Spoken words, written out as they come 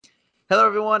Hello,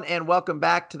 everyone, and welcome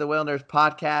back to the Whale Nerds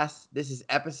Podcast. This is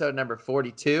episode number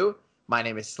 42. My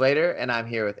name is Slater, and I'm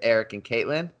here with Eric and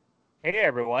Katlyn. Hey,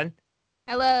 everyone.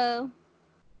 Hello.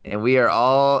 And we are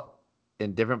all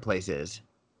in different places.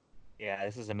 Yeah,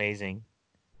 this is amazing.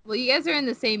 Well, you guys are in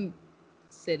the same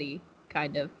city,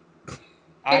 kind of.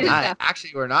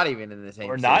 Actually, we're not even in the same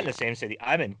We're city. not in the same city.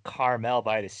 I'm in Carmel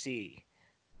by the sea.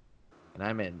 And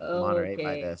I'm in Monterey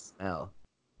by the smell.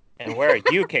 And where are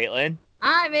you, Katlyn?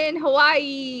 I'm in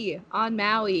Hawaii, on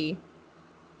Maui.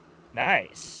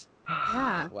 Nice.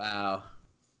 Yeah. Wow.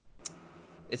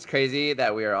 It's crazy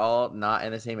that we are all not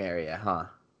in the same area, huh?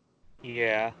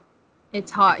 Yeah. It's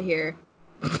hot here.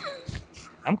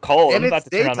 I'm cold. And I'm about it's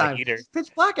to turn on my daytime. heater. It's pitch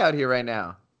black out here right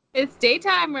now. It's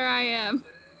daytime where I am.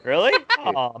 Really?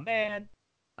 Oh, man.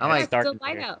 I'm Yeah, like it's dark still in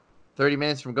light here. out. 30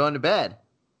 minutes from going to bed.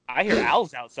 I hear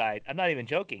owls outside. I'm not even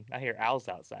joking. I hear owls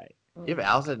outside. You have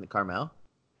owls in Carmel?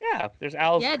 Yeah, there's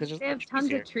owls. Yeah, 'cause there's they have trees tons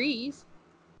here. of trees.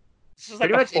 This is like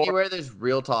Pretty a much forest. anywhere there's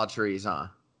real tall trees, huh?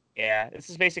 Yeah,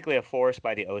 this is basically a forest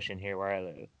by the ocean here where I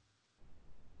live.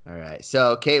 All right.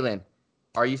 So, Katlyn,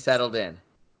 are you settled in?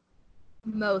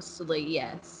 Mostly,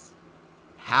 yes.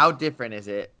 How different is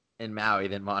it in Maui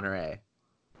than Monterey?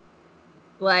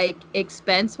 Like,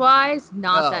 expense-wise,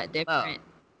 not that different.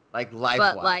 Like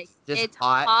life-wise. But, like, just it's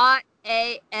hot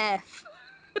AF.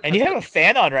 And you have a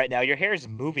fan on right now. Your hair is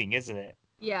moving, isn't it?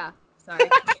 Yeah, sorry.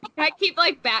 I keep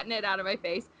like batting it out of my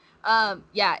face.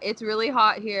 Yeah, it's really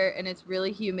hot here and it's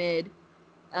really humid.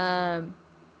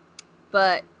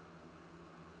 But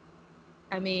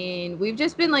I mean, we've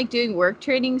just been like doing work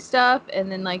training stuff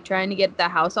and then like trying to get the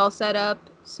house all set up.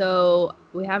 So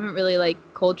we haven't really like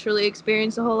culturally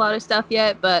experienced a whole lot of stuff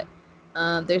yet, but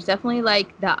there's definitely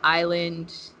like the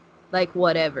island, like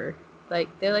whatever. Like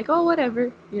they're like, oh,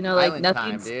 whatever, you know, like island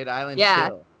nothing's time, dude. Island Yeah.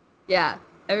 chill. Yeah,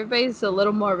 everybody's a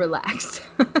little more relaxed.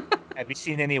 Have you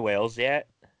seen any whales yet?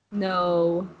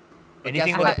 No, But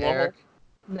Anything guess but what, Eric?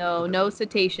 no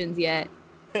cetaceans yet.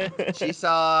 She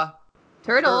saw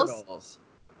Turtles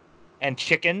And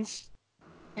chickens.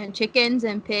 and chickens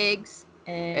and pigs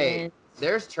and Hey,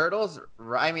 there's turtles.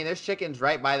 I mean, there's chickens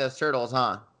right by those turtles,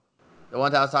 huh? The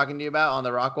ones I was talking to you about on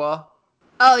the rock wall?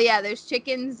 oh yeah, there's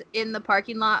chickens in the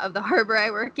parking lot of the harbor I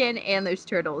work in, and there's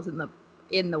turtles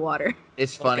in the water.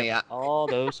 It's Look funny. at all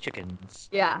those chickens.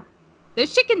 Yeah,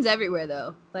 there's chickens everywhere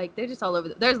though. Like they're just all over.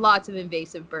 There's lots of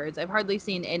invasive birds. I've hardly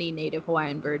seen any native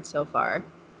Hawaiian birds so far.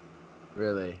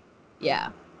 Really? Yeah.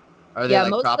 Are they Yeah,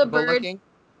 like most of the tropical birds- looking?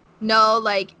 No,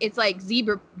 like it's like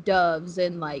zebra doves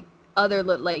and like other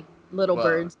like little Whoa.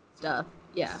 birds and stuff.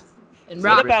 Yeah, and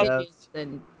Zebra rock doves? pigeons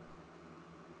and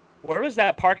Where was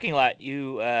that parking lot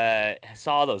you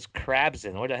saw those crabs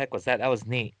in? Where the heck was that? That was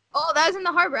neat. oh, that was in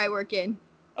the harbor I work in.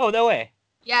 Oh, no way.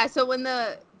 Yeah, so when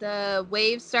the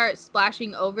waves start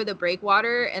splashing over the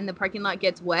breakwater and the parking lot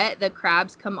gets wet, the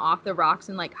crabs come off the rocks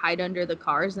and like hide under the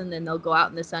cars, and then they'll go out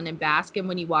in the sun and bask. And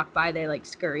when you walk by, they like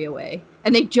scurry away,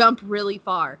 and they jump really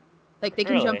far, like they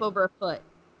can Really? jump over a foot.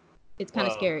 It's kind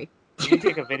of Whoa. scary. You can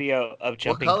take a video of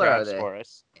jumping color are crabs they? for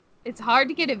us. It's hard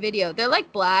to get a video. They're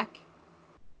like black.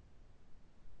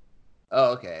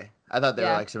 Oh, okay. I thought they were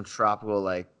Yeah. like some tropical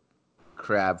like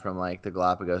crab from like the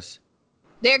Galapagos.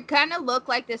 They kind of look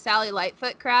like the Sally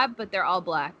Lightfoot crab, but they're all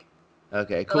black.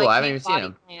 Okay, They're, cool. like, I haven't big even seen body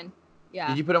them. plan. Yeah.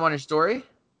 Did you put them on your story?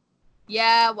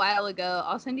 Yeah, a while ago.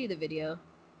 I'll send you the video.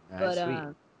 All right, But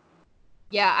sweet.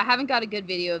 yeah, I haven't got a good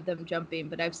video of them jumping,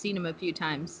 but I've seen them a few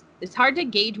times. It's hard to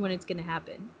gauge when it's gonna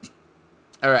happen.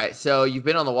 All right, so you've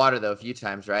been on the water though a few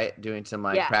times, right? Doing some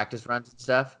like Yeah. practice runs and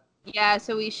stuff. Yeah,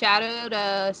 so we shadowed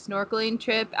a snorkeling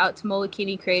trip out to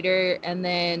Molokini Crater, and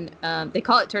then they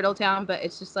call it Turtle Town, but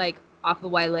it's just like off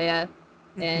of Wailea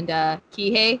and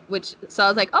Kihei, which so I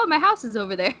was like, oh, my house is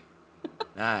over there.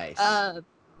 Nice.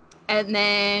 And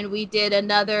then we did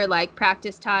another like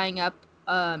practice tying up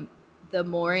the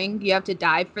mooring. You have to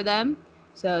dive for them.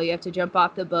 So you have to jump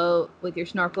off the boat with your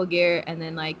snorkel gear and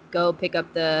then like go pick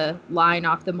up the line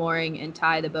off the mooring and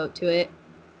tie the boat to it.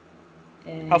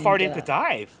 And, How far do you have to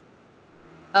dive?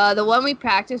 The one we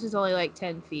practiced was only like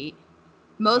 10 feet.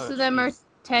 Most Oh, of them are jeez.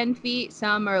 10 feet.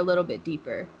 Some are a little bit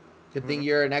deeper. Good thing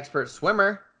you're an expert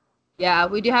swimmer. Yeah,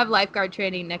 we do have lifeguard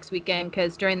training next weekend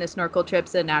because during the snorkel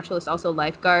trips, the naturalists also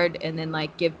lifeguard and then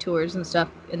like give tours and stuff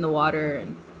in the water.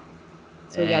 And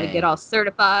so we got to Dang. get all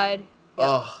certified. Yep.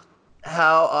 Oh,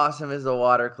 how awesome is the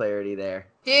water clarity there?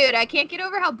 Dude, I can't get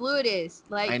over how blue it is.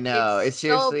 Like I know, it's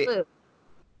so seriously- blue.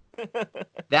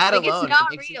 That Like, it's alone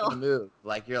not it makes real. you move.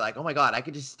 Like you're like, oh my god, I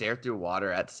could just stare through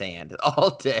water at sand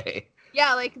all day.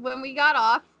 Yeah, like when we got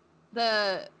off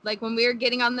when we were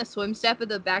getting on the swim step at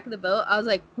the back of the boat, I was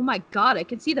like, oh my god, I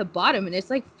can see the bottom and it's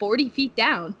like 40 feet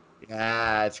down.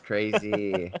 Yeah, it's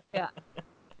crazy. Yeah.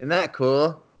 Isn't that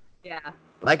cool? Yeah.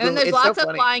 Like, And there's it's lots so of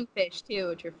funny. flying fish too,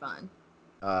 which are fun.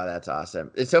 Oh, that's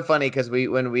awesome. It's so funny because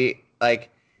when we like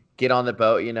get on the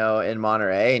boat, in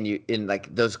Monterey, and you in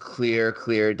like those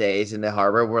clear days in the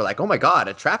harbor, we're like, oh my God,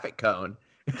 a traffic cone.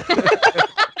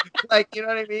 Like, you know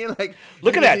what I mean? Like,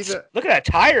 Look you at just see that! Look at that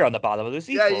tire on the bottom of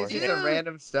the yeah, you seafloor. see Dude. some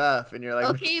random stuff, and you're like,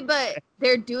 Okay, but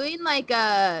they're doing like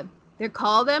they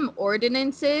call them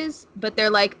ordinances, but they're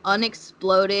like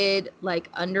unexploded like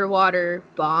underwater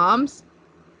bombs.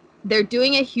 They're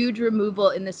doing a huge removal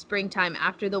in the springtime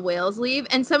after the whales leave,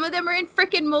 and some of them are in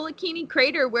frickin' Molokini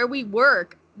Crater where we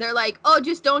work. They're like, oh,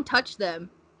 just don't touch them.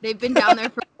 They've been down there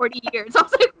for 40 years. I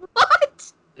was like,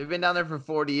 what? They've been down there for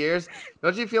 40 years.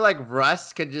 Don't you feel like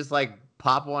Russ could just like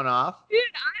pop one off? Dude,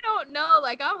 I don't know.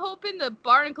 Like, I'm hoping the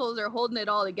barnacles are holding it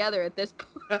all together at this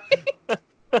point.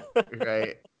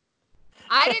 Right.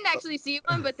 I didn't actually see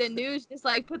one, but the news just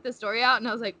like put the story out, and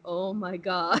I was like, oh my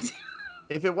God.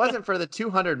 If it wasn't for the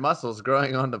 200 mussels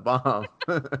growing on the bomb.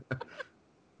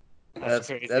 That's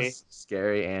crazy. That's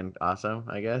scary and awesome,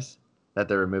 I guess, that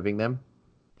they're removing them.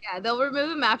 Yeah, they'll remove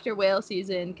them after whale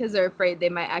season because they're afraid they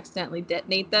might accidentally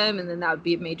detonate them, and then that would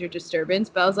be a major disturbance.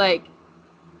 But I was like,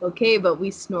 okay, but we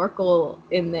snorkel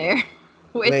in there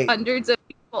with Wait. hundreds of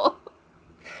people.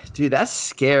 Dude, that's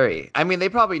scary. I mean, they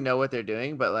probably know what they're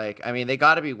doing, but like, I mean, they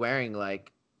got to be wearing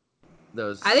like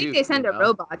those I think they suits, send a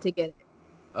robot to get it.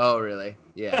 Oh, really?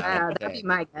 Yeah. That'd be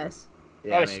my guess.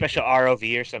 Yeah, Probably a maybe. special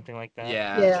ROV or something like that.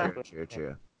 Yeah.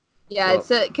 True. Yeah, Well-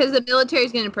 it's because the military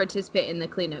is going to participate in the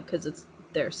cleanup because it's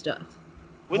their stuff.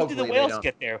 When do Hopefully the they whales don't.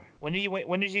 get there? When are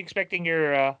you expecting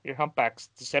your humpbacks?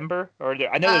 December?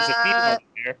 I know there's a female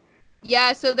there.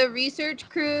 Yeah, so the research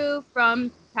crew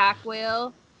from Pack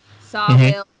Whale saw Mhm.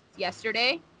 whales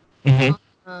yesterday.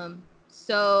 Mm-hmm.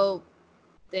 So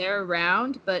they're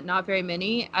around, but not very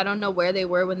many. I don't know where they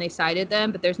were when they sighted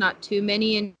them, but there's not too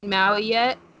many in Maui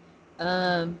yet.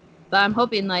 But I'm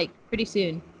hoping like pretty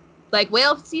soon. Like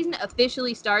whale season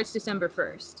officially starts December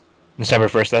 1st. December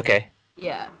 1st. Okay.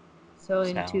 Yeah. So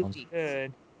in 2 Sounds weeks.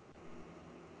 good.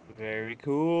 Very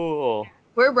cool.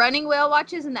 We're running whale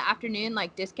watches in the afternoon,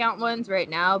 like discount ones right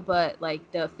now, but like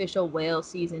the official whale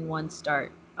season ones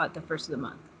start at the first of the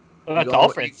month. What about You go-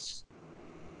 dolphins?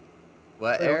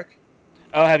 What, Little. Eric?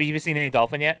 Oh, have you even seen any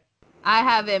dolphin yet? I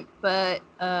haven't, but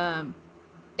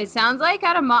it sounds like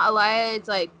out of Ma'alaya it's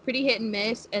like pretty hit and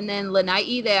miss, and then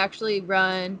Lanai they actually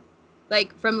run,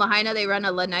 like from Lahaina they run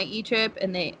a Lanai trip,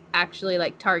 and they actually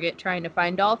like target trying to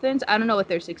find dolphins. I don't know what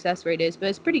their success rate is, but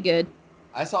it's pretty good.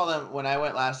 I saw them when I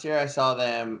went last year. I saw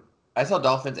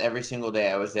dolphins every single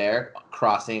day I was there,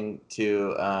 crossing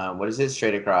to what is it?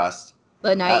 Straight across.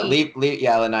 Lanai.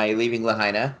 Lanai, leaving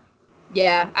Lahaina.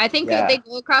 Yeah, I think Yeah. they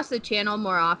go across the channel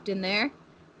more often there.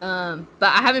 But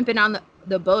I haven't been on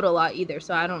the boat a lot either,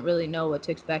 so I don't really know what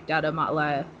to expect out of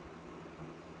Ma'alaya.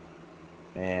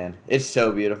 Man, it's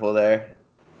so beautiful there.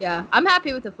 Yeah, I'm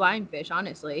happy with the flying fish,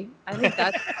 honestly. I think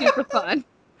that's super fun.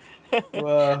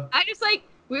 Well, I just like,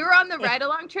 we were on the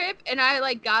ride-along trip, and I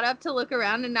like got up to look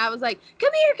around, and I was like,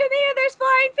 come here, there's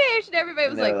flying fish. And everybody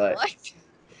was And they like, were like- what?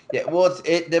 yeah. Well,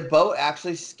 the boat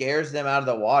actually scares them out of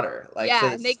the water. Like, so Yeah,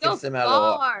 it and they go skips them out of the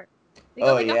water. far. They Oh,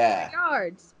 go like yeah. 100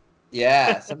 yards.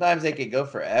 Yeah, sometimes they could go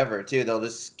forever too. They'll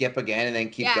just skip again and then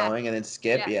keep Yeah. going and then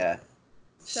skip. Yeah. Yeah.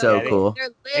 So So Yeah, cool. They're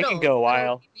They little. can go a while.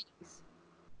 little babies.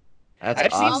 That's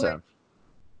I've seen- awesome.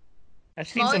 I've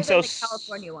seen Smaller some than so the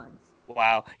California ones.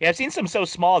 Wow. Yeah, I've seen some so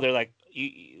small they're like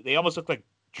they almost look like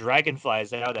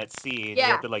dragonflies out at sea. And you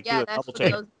have to like do a that's double what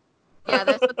take. those. Yeah,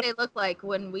 that's what they look like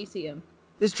when we see them.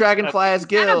 This dragonfly has Is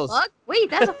that a gills. bug?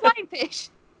 Wait, that's a flying fish.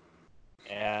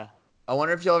 Yeah. I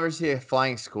wonder if you'll ever see a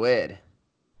flying squid.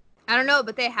 I don't know,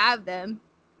 but they have them.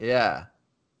 Yeah.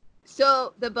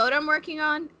 So the boat I'm working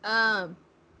on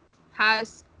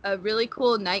has a really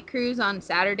cool night cruise on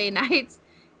Saturday nights.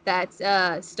 That's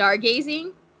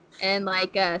stargazing and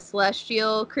like a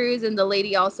celestial cruise, and the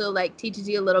lady also like teaches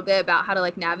you a little bit about how to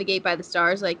like navigate by the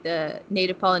stars, like the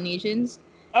native Polynesians.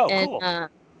 Oh, And, cool.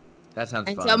 That sounds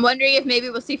and fun. so I'm wondering if maybe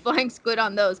we'll see flying squid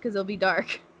on those because it'll be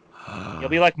dark. You'll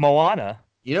be like Moana.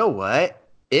 You know what?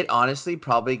 It honestly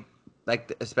probably,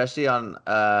 like, especially on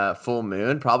full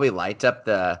moon, probably lights up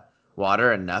the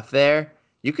water enough there.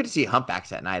 You could see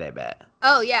humpbacks at night, I bet.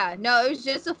 Oh yeah, no, it was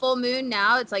just a full moon.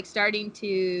 Now it's like starting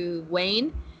to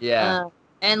wane. Yeah.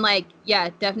 And like, yeah,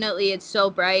 definitely, it's so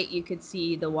bright you could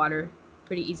see the water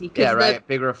pretty easy. 'Cause Yeah, right.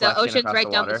 Big The reflection ocean's across right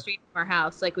the down water. the street from our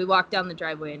house. Like we walk down the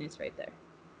driveway and it's right there.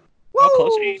 How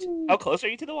close are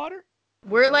you to the water?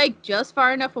 We're like just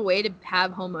far enough away to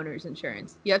have homeowners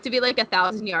insurance. You have to be like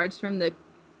 1,000 yards from the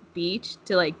beach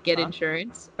to like get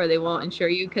insurance, or they won't insure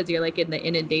you because you're like in the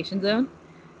inundation zone.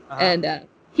 And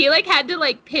he like had to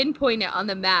like pinpoint it on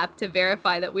the map to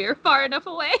verify that we were far enough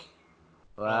away.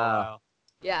 Wow. Oh, wow.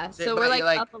 Yeah, So- so but we're like, you're,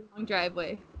 like- up a long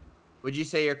driveway. Would you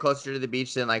say you're closer to the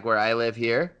beach than like where I live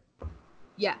here?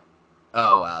 Yeah,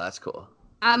 Oh wow, that's cool.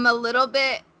 I'm a little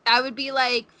bit. I would be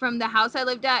like from the house I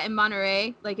lived at in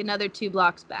Monterey, like another 2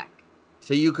 blocks back.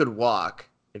 So you could walk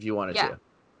if you wanted Yeah. to.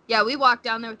 Yeah, we walked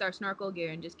down there with our snorkel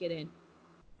gear and just get in.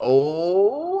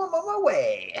 Oh, I'm on my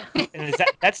way. And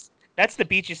that's the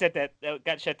beach you said that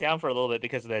got shut down for a little bit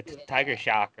because of the tiger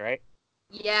shock, right?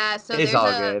 Yeah, so It's there's all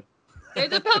a good.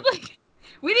 there's a public.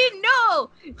 We didn't know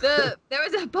there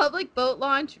was a public boat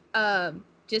launch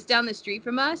just down the street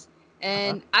from us,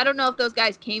 and I don't know if those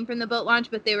guys came from the boat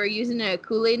launch, but they were using a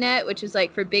Kool-Aid net, which is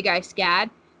like for big eye scad,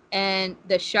 and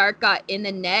the shark got in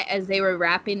the net as they were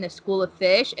wrapping the school of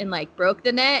fish and like broke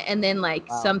the net, and then like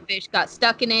some fish got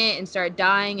stuck in it and started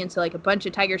dying, and so like a bunch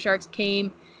of tiger sharks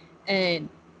came, and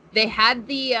they had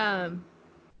the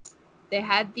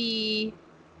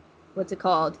what's it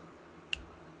called?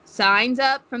 Signs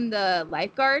up from the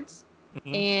lifeguards,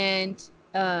 and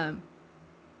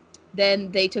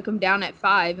then they took them down at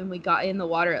 5, and we got in the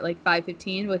water at like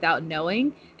 5:15 without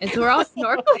knowing, and so we're all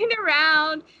snorkeling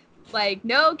around, like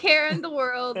no care in the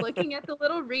world, looking at the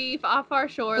little reef off our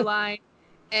shoreline,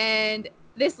 and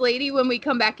this lady, when we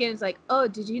come back in, is like, "Oh,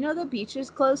 did you know the beach is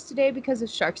closed today because of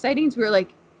shark sightings?" We were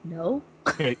like, "No."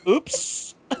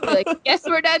 Oops. We're like, "Guess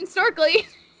we're done snorkeling."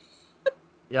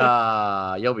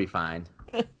 Yeah, you'll be fine.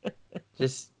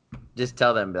 Just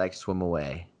tell them like swim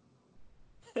away.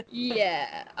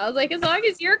 Yeah, I was like, as long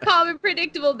as you're calm and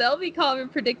predictable, they'll be calm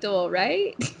and predictable,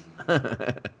 right?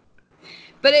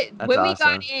 But when we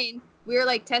got in, we were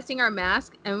like testing our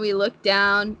mask, and we looked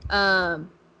down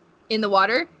in the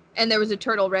water, and there was a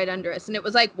turtle right under us, and it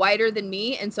was like wider than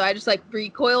me, and so I just like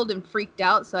recoiled and freaked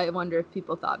out. So I wonder if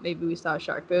people thought maybe we saw a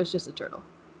shark, but it was just a turtle.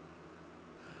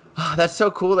 Oh, that's so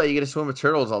cool that you get to swim with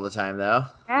turtles all the time, though.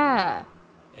 Yeah.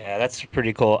 Yeah, that's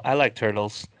pretty cool. I like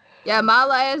turtles. Yeah,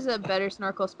 Maui is a better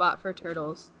snorkel spot for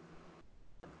turtles.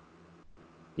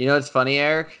 You know what's funny,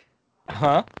 Eric?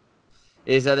 Huh?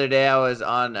 Is the other day I was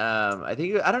on I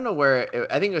don't know where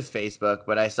I think it was Facebook,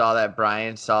 but I saw that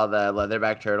Brian saw the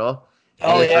leatherback turtle.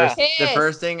 And Oh, the yeah. the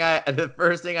first thing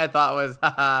I thought was,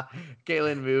 haha,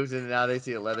 Katlyn moves and now they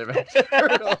see a leatherback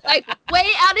turtle. Like way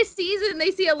out of season,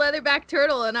 they see a leatherback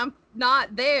turtle, and I'm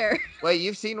not there. Wait,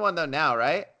 you've seen one though now,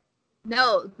 right?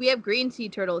 No, we have green sea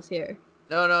turtles here.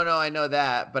 No, I know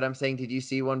that, but I'm saying, did you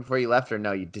see one before you left, or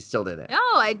no, you still didn't? No,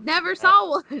 I never saw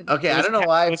one. Okay, I don't know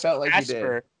why I felt like you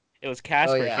did. It was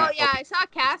Casper. Oh, yeah. Oh yeah, I saw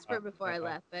Casper before I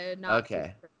left, but not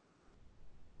Okay. Super.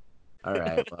 All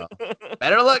right, well,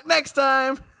 better luck next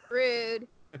time. Rude.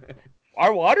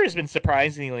 Our water has been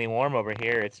surprisingly warm over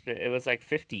here. It was like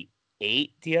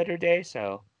 58 the other day,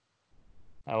 so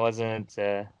I wasn't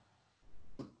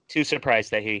too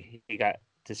surprised that he got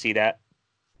to see that.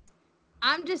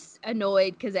 I'm just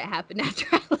annoyed because it happened after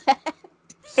I left.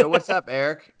 So what's up,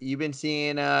 Eric? You've been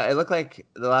seeing, it looked like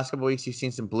the last couple weeks you've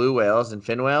seen some blue whales and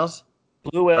fin whales.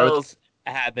 Blue whales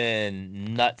have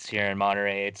been nuts here in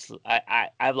Monterey.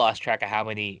 I've lost track of how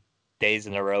many days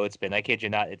in a row it's been. I kid you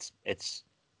not, it's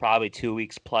probably 2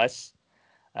 weeks plus.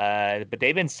 But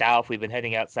they've been south. We've been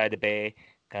heading outside the bay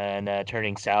and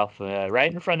turning south,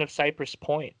 right in front of Cypress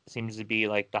Point. Seems to be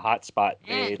like the hot spot.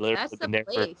 Man, that's the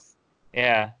place.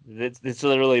 Yeah, it's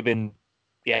literally been,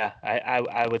 yeah,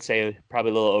 I would say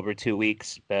probably a little over 2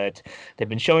 weeks, but they've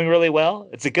been showing really well.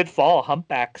 It's a good fall.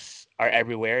 Humpbacks are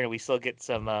everywhere, and we still get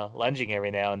some lunging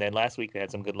every now and then. Last week we had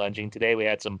some good lunging. Today we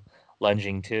had some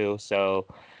lunging too. So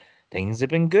things have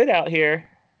been good out here.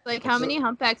 Like, how many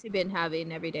humpbacks you been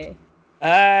having every day?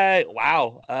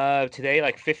 Wow. Today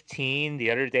like 15.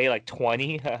 The other day like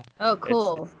 20. Oh,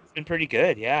 cool. It's been pretty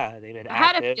good. Yeah, they've been I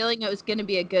had active. a feeling it was going to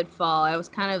be a good fall. I was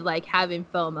kind of like having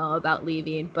FOMO about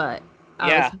leaving, but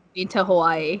I was moving to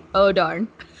Hawaii. Oh, darn.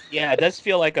 Yeah, it does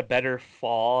feel like a better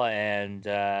fall, and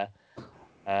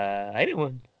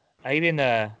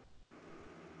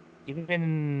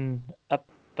even up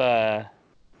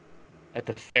at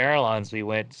the Farallons we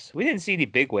went. We didn't see any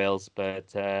big whales,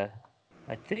 but I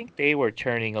think they were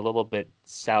turning a little bit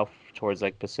south towards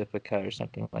like Pacifica or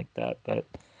something like that. But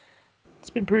it's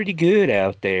been pretty good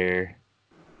out there.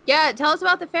 Yeah, tell us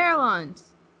about the Farallons.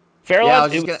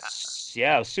 Farallons,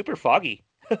 it was super foggy.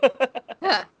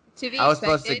 I was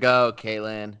supposed to go,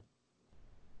 Katlyn.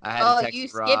 I had to text you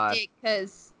Rod. skipped it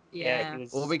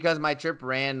because Well, because my trip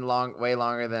ran way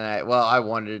longer than I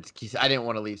wanted. I didn't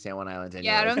want to leave San Juan Islands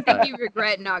anyway. Yeah, I don't think you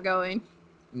regret not going.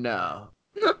 No,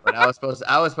 but I was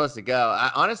supposed to go.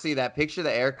 Honestly, that picture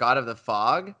that Eric got of the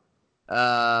fog,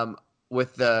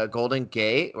 with the Golden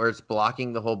Gate where it's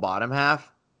blocking the whole bottom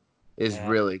half, is Yeah.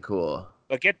 really cool.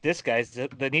 But get this, guys.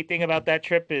 The neat thing about that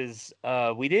trip is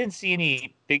we didn't see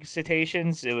any big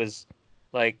cetaceans. It was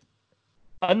like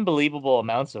unbelievable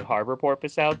amounts of harbor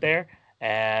porpoise out there,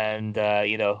 and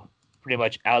pretty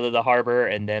much out of the harbor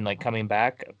and then like coming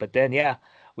back. But then, yeah,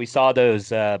 we saw those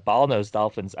bottlenose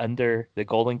dolphins under the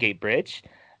Golden Gate Bridge,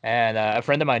 and a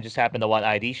friend of mine just happened to want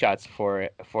ID shots for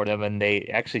them, and they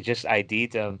actually just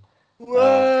ID'd them.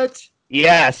 What?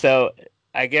 Yeah, so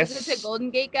I Is it the guess Golden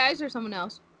Gate guys or someone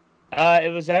else?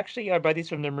 it was actually our buddies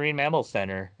from the Marine Mammal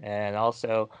Center, and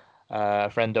also a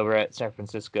friend over at San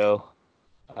Francisco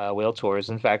whale tours.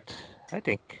 In fact, I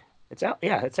think it's Al.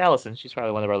 Yeah, it's Allison. She's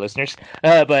probably one of our listeners.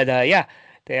 But yeah,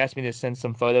 they asked me to send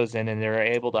some photos in, and they were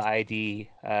able to ID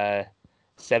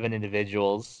 7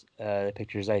 individuals. The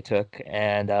pictures I took,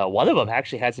 and one of them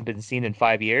actually hasn't been seen in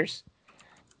 5 years,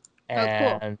 Oh,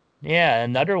 cool. and yeah,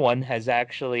 another one has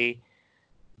actually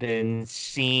been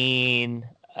seen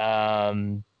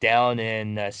down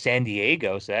in San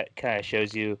Diego. So that kind of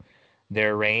shows you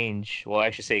their range. Well, I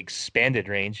should say expanded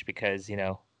range because,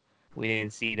 we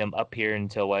didn't see them up here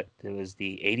until what? It was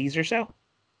the 80s or so.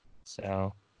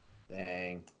 So,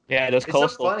 Dang. yeah, those It's so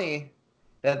coastal. funny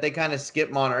that they kind of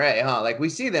skip Monterey, huh? Like we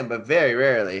see them, but very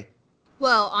rarely.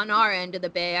 Well, on our end of the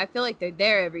bay, I feel like they're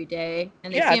there every day,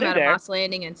 and they Yeah, see them they're out of there. Moss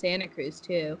Landing and Santa Cruz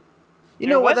too. You There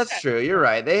know what? was That's that. true. You're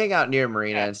right. They hang out near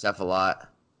Marina Yeah, and stuff a lot.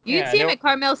 You can yeah, see them at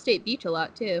Carmel State Beach a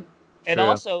lot too. and True.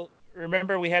 also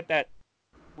remember we had that.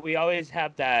 We always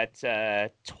have that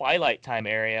twilight time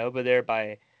area over there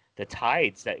by the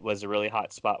tides. That was a really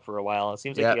hot spot for a while. It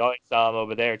seems like Yeah. you always saw them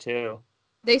over there too.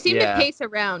 They seem to Yeah. pace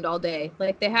around all day.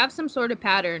 Like they have some sort of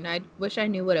pattern. I wish I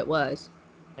knew what it was.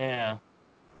 Yeah.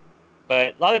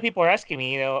 But a lot of people are asking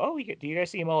me, oh, do you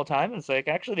guys see them all the time? And it's like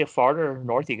actually, the farther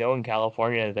north you go in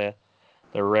California,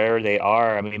 the rarer they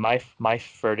are. I mean, my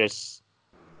furthest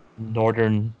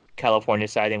northern California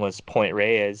sighting was Point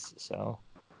Reyes. So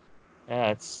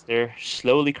yeah, they're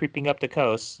slowly creeping up the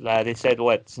coast. They said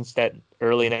what since that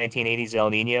early 1980s El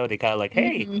Nino, they kind of like,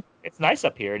 hey, Mhm. it's nice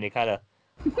up here, and they kind of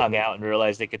hung out and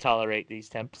realized they could tolerate these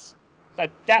temps. Not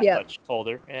that Yep. much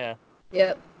colder. Yeah.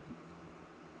 Yep.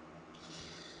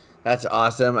 That's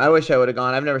awesome. I wish I would have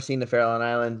gone. I've never seen the Farallon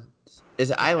Islands.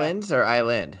 Is it Yeah. islands or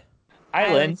island?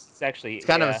 Islands. It's actually It's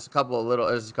kind yeah. of a couple of little.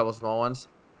 There's a couple of small ones.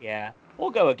 Yeah,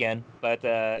 we'll go again. But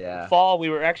Yeah. fall, we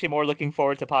were actually more looking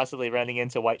forward to possibly running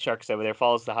into white sharks over there.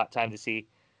 Fall is the hot time to see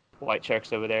white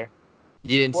sharks over there.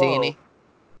 You didn't see any?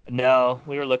 No,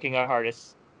 we were looking our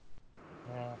hardest.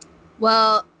 Yeah.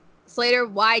 Well, Slater,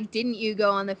 why didn't you go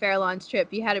on the Farallons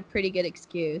trip? You had a pretty good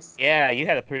excuse. Yeah, you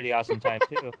had a pretty awesome time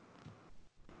too.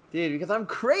 Dude, because I'm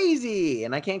crazy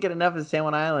and I can't get enough of the San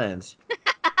Juan Islands.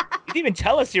 You didn't even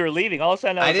tell us you were leaving. All of a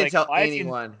sudden, I I was didn't like, tell why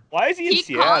anyone. Is he in He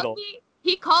Seattle? called me.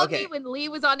 He called Okay. me when Lee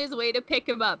was on his way to pick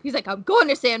him up. He's like, "I'm going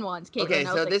to San Juan's, Caitlin." Okay, I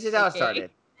was so like, this is how it "Okay."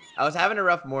 started. I was having a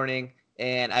rough morning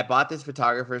and I bought this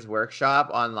photographer's workshop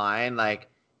online. Like,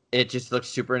 it just looked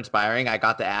super inspiring. I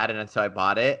got the ad and so I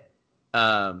bought it.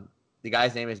 The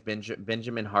guy's name is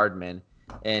Benjamin Hardman,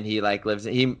 and he like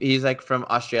he's like from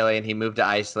Australia and he moved to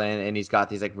Iceland and he's got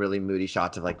these like really moody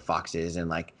shots of like foxes and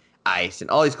like ice and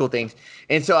all these cool things.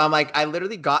 And so I'm like, I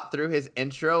literally got through his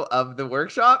intro of the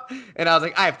workshop and I was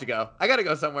like, I have to go. I got to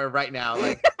go somewhere right now.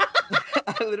 Like,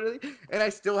 I literally, and I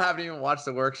still haven't even watched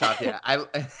the workshop yet. I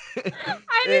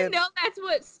didn't know that's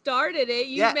what started it.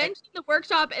 You Yeah, mentioned the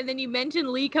workshop and then you mentioned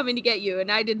Lee coming to get you,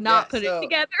 and I did not put it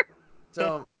together.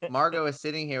 So Margot was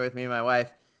sitting here with me and my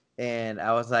wife, and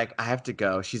I was like, I have to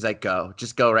go. She's like, go,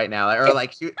 just go right now. Or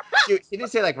like she didn't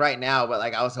say like right now, but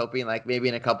like I was hoping like maybe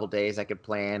in a couple days I could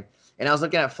plan. And I was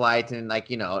looking at flights and like,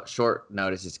 short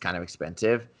notice is kind of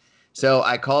expensive. So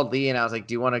I called Lee and I was like,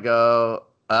 do you want to go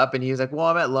up? And he was like, well,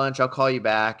 I'm at lunch. I'll call you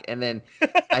back. And then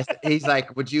he's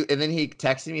like, would you? And then he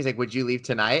texted me. He's like, would you leave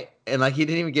tonight? And like, he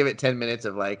didn't even give it 10 minutes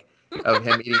of like, of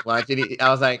him eating lunch. And I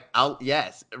was like,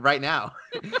 yes, right now.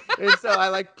 And so I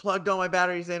like plugged all my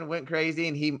batteries in, went crazy.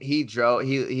 And he drove,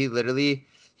 he literally,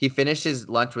 he finished his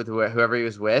lunch with whoever he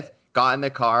was with, got in the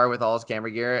car with all his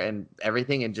camera gear and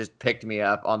everything and just picked me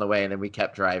up on the way. And then we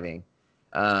kept driving.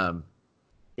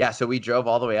 Yeah, so we drove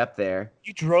all the way up there.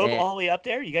 You drove all the way up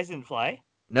there? You guys didn't fly?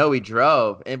 No, we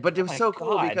drove. But it was my so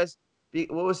cool God. because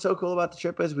what was so cool about the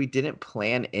trip was we didn't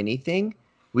plan anything.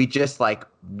 We just like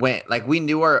went. Like we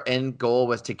knew our end goal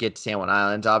was to get to San Juan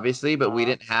Islands, obviously, but we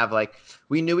didn't have like,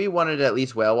 we knew we wanted to at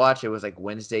least whale watch. It was like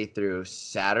Wednesday through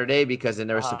Saturday because then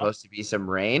there was supposed to be some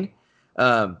rain.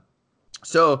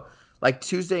 So like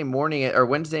Tuesday morning or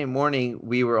Wednesday morning,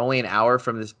 we were only an hour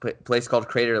from this place called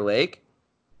Crater Lake.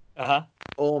 Uh-huh.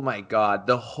 Oh my God.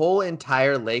 The whole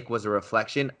entire lake was a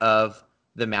reflection of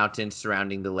the mountains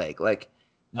surrounding the lake. Like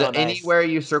Oh, nice. anywhere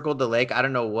you circled the lake, I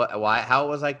don't know how it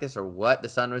was like this or what the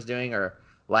sun was doing or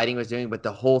lighting was doing, but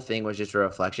the whole thing was just a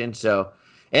reflection. So,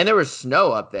 and there was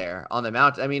snow up there on the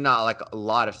mountain. I mean, not like a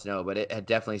lot of snow, but it had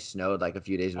definitely snowed like a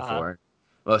few days Uh-huh. before.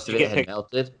 Most Did of you it get had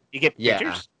melted. you get Yeah.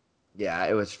 pictures? Yeah,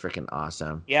 it was freaking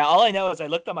awesome. Yeah, all I know is I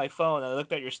looked on my phone, I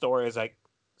looked at your story, I was like,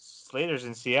 Slater's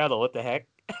in Seattle, what the heck?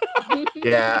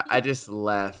 Yeah, I just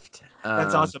left.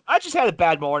 That's awesome. I just had a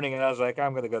bad morning, and I was like,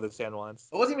 I'm gonna go to San Juan's.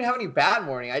 I wasn't even having any bad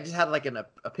morning. I just had like an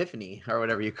epiphany or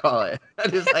whatever you call it. I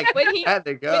just like when he had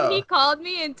to when he go. called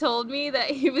me and told me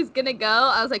that he was gonna go,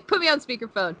 I was like, put me on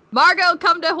speakerphone. Margot,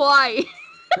 come to Hawaii.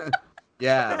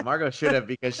 Yeah, Margot should have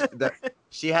because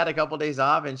she had a couple days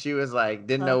off and she was like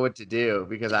didn't know what to do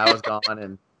because I was gone.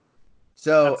 And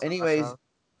so, That's anyways, awesome.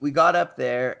 we got up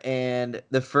there and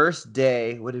the first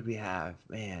day, what did we have?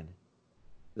 Man,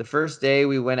 the first day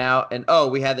we went out and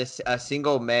we had this a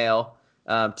single male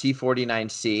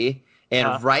T49C, Uh-huh.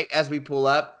 and right as we pull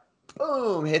up,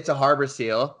 boom, hits a harbor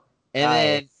seal, and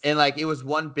then Nice. and like it was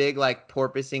one big like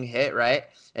porpoising hit, right,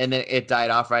 and then it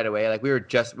died off right away. Like we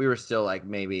were still like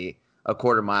maybe a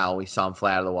quarter mile. We saw him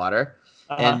fly out of the water,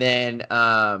 Uh-huh. and then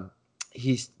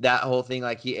he's that whole thing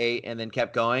like he ate and then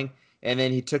kept going. And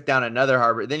then he took down another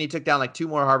harbor. Then he took down like two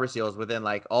more harbor seals within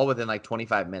like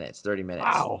 25 minutes, 30 minutes.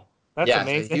 Wow. That's Yeah,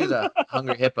 so he was amazing. a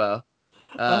hungry hippo.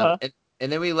 Uh-huh.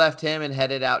 And then we left him and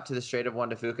headed out to the Strait of Juan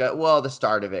de Fuca. Well, the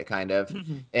start of it, kind of.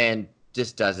 And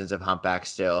just dozens of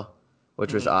humpbacks still,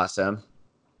 which was awesome.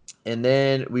 And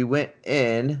then we went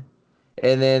in.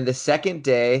 And then the second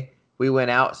day, we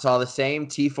went out, saw the same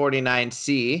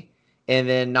T49C. And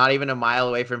then not even a mile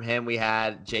away from him, we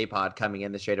had J-Pod coming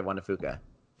in the Strait of Juan de Fuca.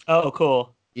 Oh,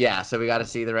 cool. Yeah, so we got to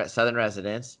see the southern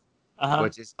residents, Uh-huh.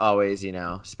 which is always,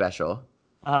 special.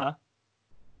 Uh-huh.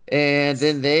 And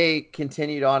then they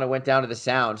continued on and went down to the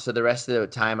Sound. So the rest of the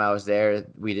time I was there,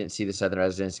 we didn't see the Southern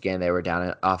residents again. They were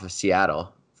down off of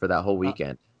Seattle for that whole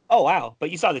weekend. Oh, wow.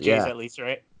 But you saw the Jays Yeah. at least,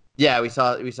 right? Yeah, we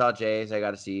saw Jay's. I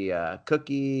got to see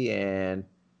Cookie and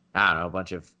I don't know, a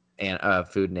bunch of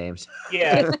food names.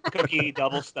 Yeah, Cookie,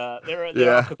 double stuff. They're all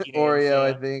Cookie names. Oreo,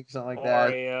 Yeah. I think, something like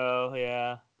that. Oreo,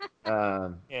 yeah.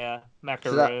 Yeah,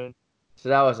 macaroon. So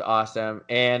that was awesome,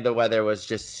 and the weather was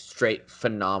just straight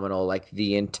phenomenal, like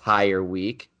the entire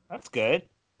week. That's good.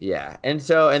 Yeah, and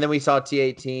then we saw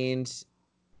T18s.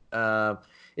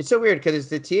 It's so weird because it's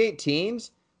the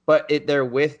T18s, but they're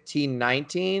with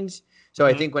T19s. So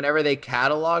I think whenever they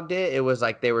cataloged it, it was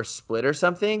like they were split or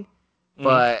something,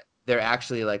 but they're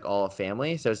actually like all a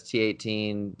family. So it's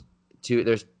T18.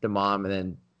 There's the mom and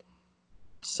then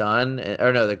son,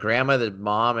 or no, the grandma, the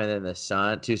mom, and then the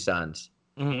son, two sons.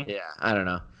 Yeah, I don't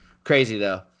know. Crazy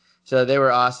though. So they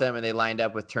were awesome, and they lined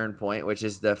up with Turn Point, which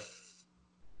is the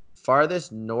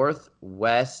farthest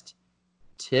northwest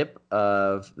tip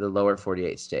of the lower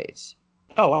 48 states.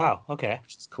 Oh, wow. Okay.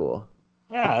 Which is cool.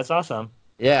 Yeah, that's awesome.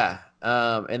 Yeah.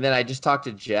 And then I just talked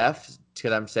to Jeff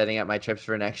because I'm setting up my trips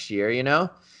for next year,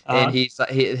 and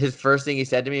his first thing he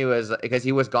said to me was, because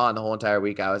he was gone the whole entire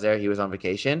week I was there, he was on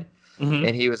vacation,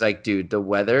 and he was like, dude, the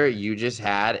weather you just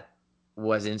had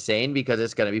was insane because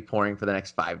it's going to be pouring for the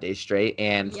next 5 days straight,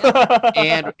 and he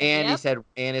said,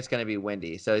 and it's going to be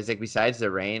windy. So he's like, besides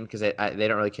the rain, because they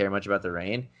don't really care much about the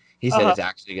rain, he said it's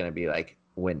actually going to be like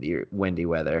windy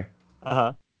weather.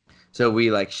 So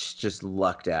we like just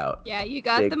lucked out. Yeah, you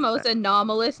got the most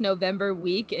anomalous November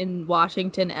week in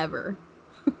Washington ever.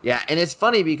 Yeah, and it's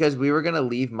funny because we were gonna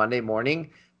leave Monday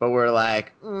morning, but we're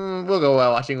like, we'll go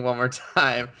while watching one more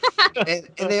time, and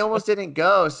they almost didn't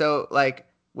go. So like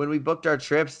when we booked our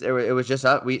trips, it was just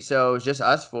us. So it was just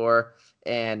us four,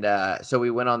 and so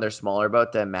we went on their smaller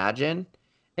boat, the Imagine,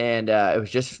 and it was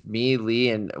just me, Lee,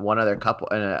 and one other couple,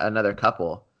 and another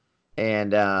couple,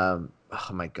 and oh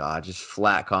my God, just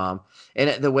flat calm.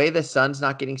 And the way the sun's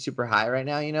not getting super high right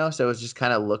now, so it just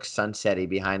kind of looks sunsetty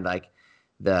behind like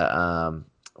the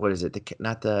what is it?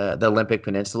 Not the Olympic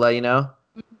Peninsula,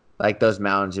 like those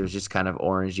mountains. It was just kind of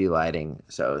orangey lighting.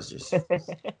 So it was just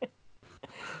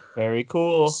very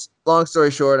cool. Long story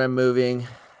short, I'm moving.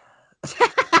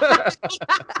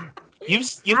 You've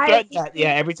threatened that, yeah.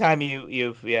 Every time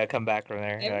you come back from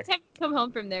there. Every time you come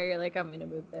home from there, you're like, I'm gonna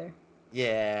move there.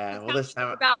 Yeah. Well, this time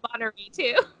about Monterey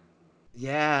too.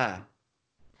 Yeah.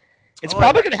 It's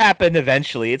probably going to happen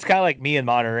eventually. It's kind of like me in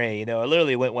Monterey. I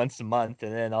literally went once a month,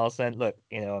 and then all of a sudden, look,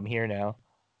 I'm here now.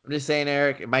 I'm just saying,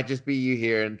 Eric, it might just be you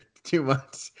here in 2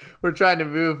 months. We're trying to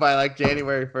move by like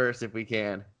January 1st if we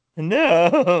can.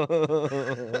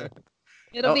 No.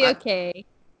 It'll be okay.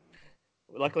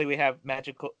 Luckily, we have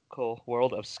magical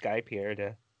world of Skype here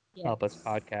to help us Yes.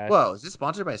 podcast. Whoa, is this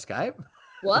sponsored by Skype?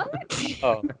 What?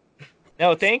 Oh,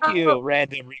 no, thank Oh. you,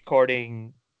 random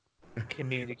recording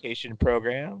communication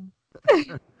program.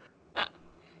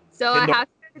 So I have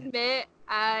to admit,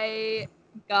 I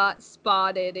got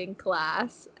spotted in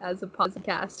class as a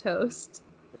podcast host.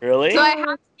 Really? So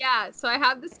so I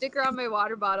have the sticker on my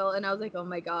water bottle, and I was like, oh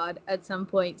my god, at some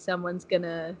point someone's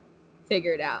gonna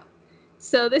figure it out.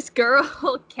 So this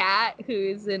girl, Kat,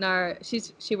 who's in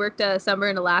she worked a summer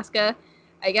in Alaska.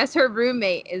 I guess her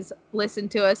roommate is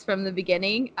listened to us from the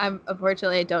beginning.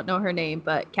 Unfortunately I don't know her name,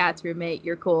 but Kat's roommate,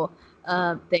 you're cool.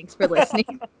 Thanks for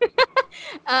listening.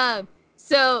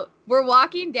 So we're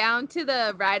walking down to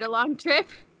the ride along trip,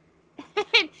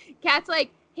 and Kat's like,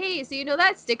 hey, so you know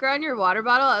that sticker on your water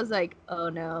bottle? I was like, oh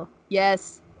no.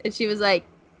 Yes. And she was like,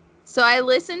 so I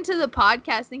listened to the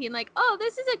podcast thinking like, oh,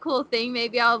 this is a cool thing.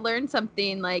 Maybe I'll learn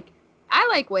something. Like, I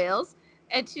like whales.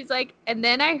 And she's like, and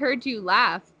then I heard you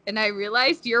laugh and I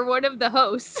realized you're one of the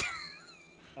hosts.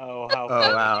 Oh, how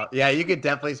Oh, wow. Yeah, you could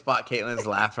definitely spot Caitlin's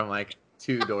laugh from like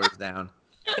 2 doors down.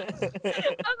 I was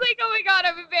like, oh my God,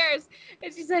 I'm embarrassed.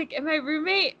 And she's like, and my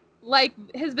roommate like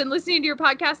has been listening to your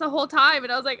podcast the whole time.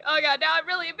 And I was like, oh God, now I'm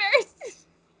really embarrassed.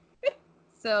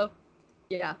 So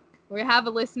yeah, we have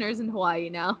listeners in Hawaii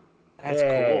now. That's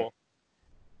cool.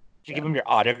 Did you give him your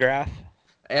autograph?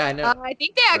 Yeah, I know. I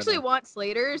think they actually want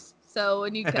Slaters. So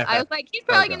when I was like, he's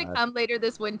probably going to come later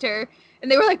this winter. And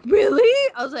they were like,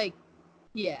 really? I was like,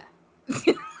 yeah.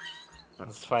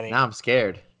 That's funny. Now I'm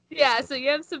scared. Yeah, so you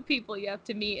have some people you have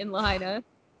to meet in Lahaina.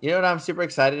 You know what I'm super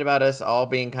excited about us all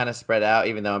being kind of spread out,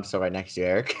 even though I'm still right next to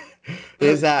Eric,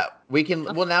 is that we can,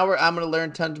 well, now I'm going to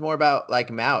learn tons more about like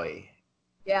Maui.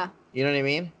 Yeah. You know what I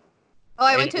mean? Oh,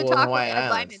 I went to a talk with Hawaiian Ed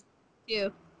Islands. Lyman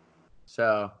too.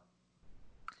 So,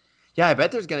 yeah, I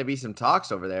bet there's going to be some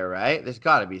talks over there, right? There's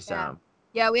got to be some.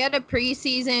 Yeah, we had a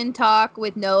preseason talk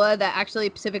with NOAA that actually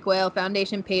Pacific Whale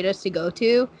Foundation paid us to go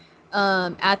to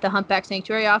at the Humpback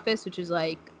Sanctuary office, which is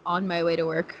like on my way to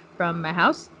work from my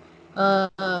house.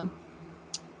 And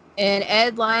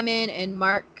Ed Lyman and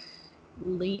Mark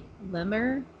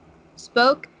Lemmer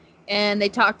spoke, and they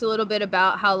talked a little bit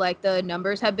about how like the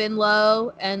numbers have been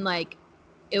low, and like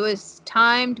it was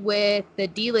timed with the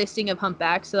delisting of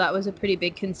humpbacks, so that was a pretty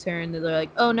big concern. That they're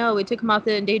like, oh no, we took them off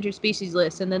the endangered species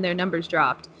list, and then their numbers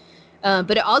dropped.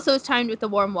 But it also is timed with the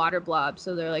warm water blob,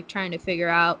 so they're like trying to figure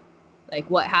out like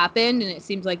what happened, and it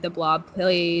seems like the blob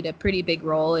played a pretty big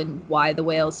role in why the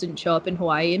whales didn't show up in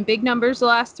Hawaii in big numbers the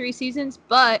last 3 seasons.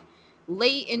 But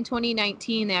late in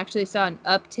 2019, they actually saw an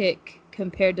uptick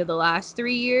compared to the last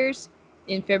 3 years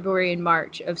in February and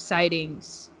March of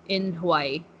sightings in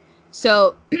Hawaii.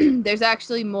 So there's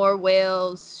actually more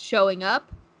whales showing up,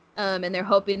 and they're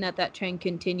hoping that that trend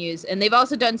continues. And they've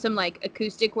also done some like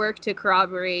acoustic work to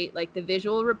corroborate like the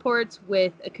visual reports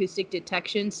with acoustic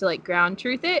detections to like ground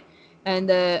truth it. And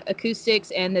the acoustics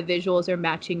and the visuals are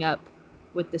matching up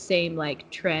with the same like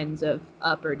trends of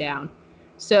up or down.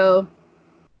 So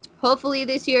hopefully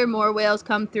this year more whales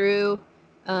come through,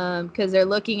 because they're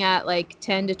looking at like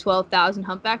 10 to 12,000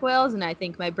 humpback whales, and I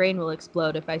think my brain will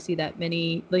explode if I see that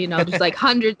many, you know, just like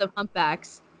hundreds of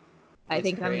humpbacks. I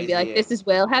think I'm gonna be like, this is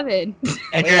whale heaven.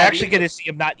 And you're actually gonna see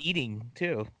them not eating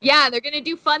too. Yeah, they're gonna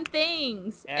do fun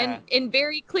things, and in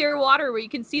very clear water where you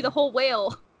can see the whole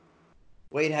whale.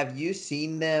 Wait, have you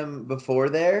seen them before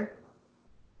there?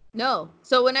 No.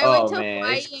 So when I went to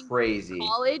Hawaii in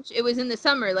college, it was in the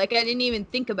summer. Like I didn't even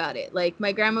think about it. Like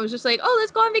my grandma was just like, "Oh,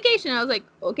 let's go on vacation." I was like,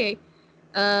 "Okay."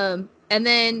 And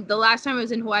then the last time I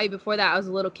was in Hawaii before that, I was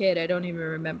a little kid. I don't even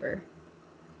remember.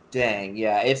 Dang,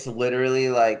 yeah, it's literally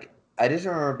like I just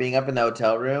remember being up in the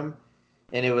hotel room,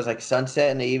 and it was like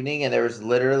sunset in the evening, and there was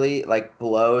literally like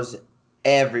blows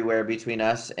everywhere between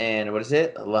us and what is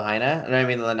it, Lahaina? No, I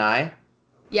mean Lanai.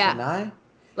 Yeah. Lanai.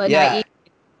 Lanai.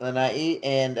 Lanai,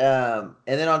 and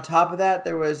then on top of that,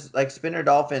 there was like spinner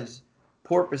dolphins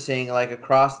porpoising like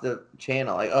across the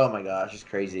channel. Like, oh my gosh, it's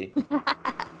crazy.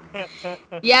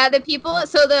 Yeah, the people.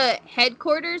 So the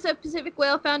headquarters of Pacific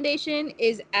Whale Foundation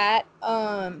is at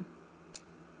the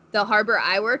harbor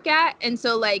I work at, and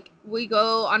so like we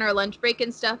go on our lunch break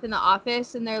and stuff in the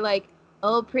office, and they're like,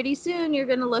 "Oh, pretty soon you're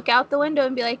gonna look out the window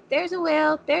and be like, there's a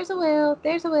whale, there's a whale,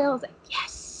 there's a whale." I was like,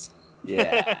 yes.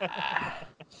 Yeah.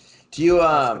 Do you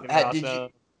awesome.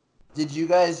 did you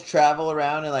guys travel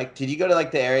around and like did you go to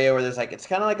like the area where there's like it's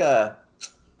kind of like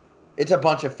it's a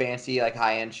bunch of fancy like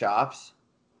high-end shops.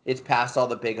 It's past all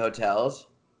the big hotels.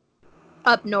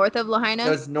 Up north of Lahaina?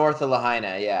 So it's north of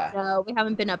Lahaina, yeah. No, we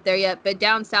haven't been up there yet. But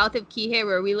down south of Kihei,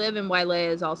 where we live in Wailea,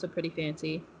 is also pretty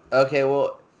fancy. Okay,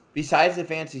 well, besides the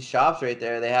fancy shops right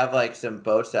there, they have like some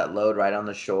boats that load right on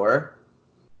the shore.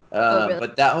 Oh, really?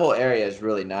 But that whole area is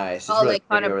really nice. It's really Like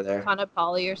pretty over there.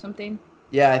 Kanapali or something?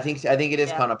 Yeah, I think it is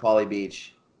Yeah. Kaanapali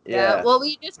Beach. Yeah. Well,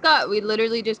 we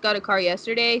literally just got a car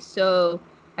yesterday, so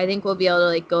I think we'll be able to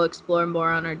like go explore more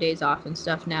on our days off and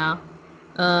stuff now.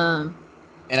 And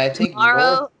I think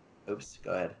tomorrow. Oops,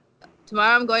 go ahead.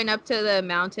 Tomorrow I'm going up to the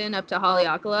mountain, up to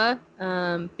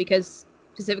Haleakala, because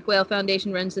Pacific Whale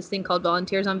Foundation runs this thing called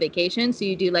Volunteers on Vacation. So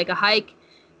you do like a hike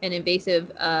and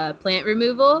invasive plant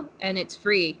removal, and it's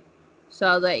free. So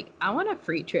I was like, I want a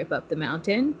free trip up the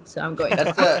mountain, so I'm going.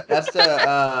 That's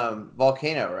the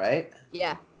volcano, right?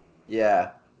 Yeah.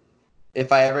 Yeah.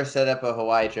 If I ever set up a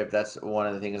Hawaii trip, that's one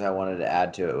of the things I wanted to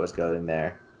add to it was going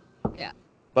there. Yeah.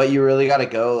 But you really got to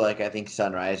go, like, I think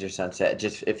sunrise or sunset.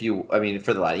 Just if you, I mean,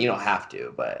 for the light, you don't have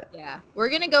to, but. Yeah. We're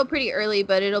going to go pretty early,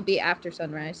 but it'll be after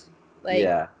sunrise. Like,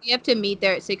 yeah. You have to meet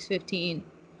there at 6:15.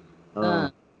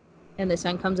 And the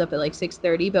sun comes up at like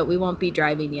 6:30, but we won't be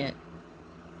driving yet.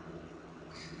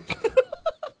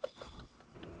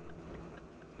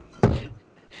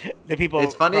 The people.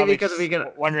 It's funny because we can.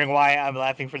 Wondering why I'm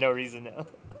laughing for no reason now.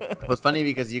 Well, it's funny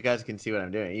because you guys can see what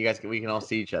I'm doing. We can all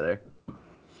see each other.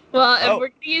 Well, if we're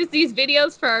going to use these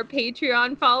videos for our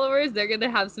Patreon followers, they're going to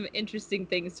have some interesting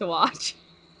things to watch.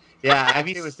 Yeah, I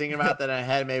actually was thinking about that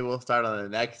ahead. Maybe we'll start on the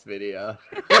next video.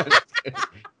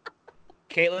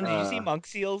 Katlyn, did you see monk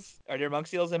seals? Are there monk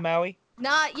seals in Maui?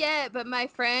 Not yet, but my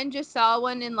friend just saw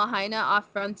one in Lahaina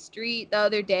off Front Street the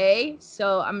other day.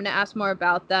 So I'm going to ask more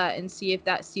about that and see if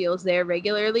that seal's there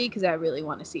regularly because I really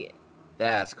want to see it.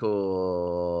 That's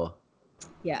cool.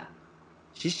 Yeah.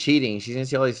 She's cheating. She's going to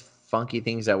see all these funky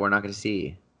things that we're not going to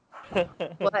see.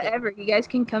 Whatever. You guys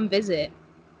can come visit.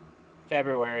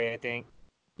 February, I think.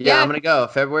 Yeah, I'm going to go.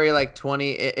 February, like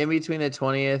 20, in between the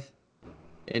 20th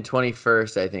and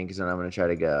 21st, I think, is when I'm going to try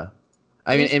to go.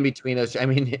 I mean, in between those, I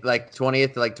mean, like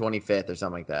 20th to like 25th or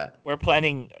something like that. We're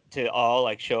planning to all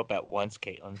like show up at once,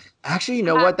 Katlyn. Actually, you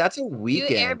know what? That's a weekend.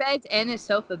 2 air beds and a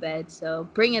sofa bed, so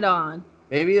bring it on.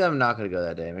 Maybe I'm not going to go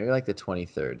that day. Maybe like the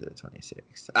 23rd to the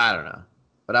 26th. I don't know.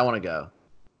 But I want to go.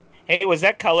 Hey, was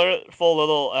that colorful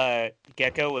little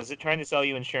gecko, was it trying to sell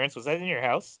you insurance? Was that in your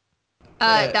house?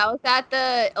 That was at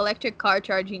the electric car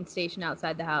charging station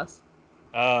outside the house.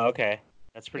 Oh, okay.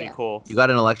 That's pretty cool. You got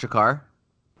an electric car?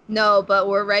 No, but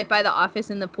we're right by the office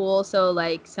and the pool, so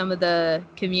like some of the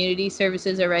community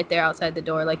services are right there outside the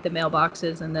door, like the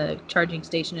mailboxes and the charging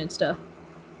station and stuff.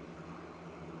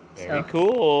 Very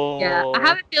cool. Yeah, I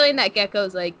have a feeling that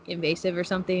gecko's like invasive or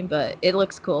something, but it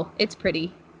looks cool. It's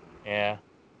pretty. Yeah.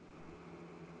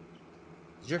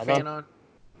 Is your fan on?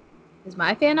 Is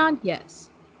my fan on? Yes,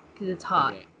 because it's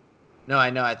hot. Okay. No, I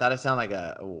know. I thought it sounded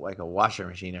like a washer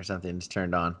machine or something just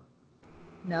turned on.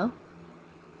 No.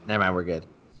 Never mind. We're good.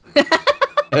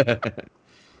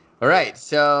 All right.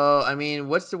 So, I mean,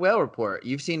 what's the whale report?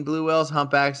 You've seen blue whales,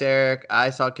 humpbacks, Eric. I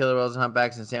saw killer whales and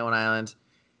humpbacks in San Juan Islands.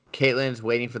 Katlyn's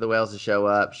waiting for the whales to show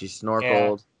up. She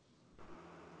snorkeled. Yeah.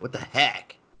 What the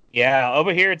heck? Yeah,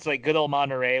 over here it's like good old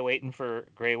Monterey waiting for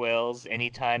gray whales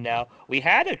anytime now. We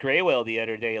had a gray whale the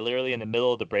other day, literally in the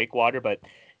middle of the breakwater, but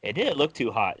it didn't look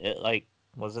too hot. It like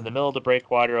was in the middle of the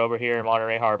breakwater over here in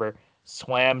Monterey Harbor,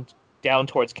 swam down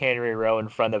towards Cannery Row in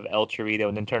front of El Chorrito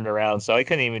and then turned around. So I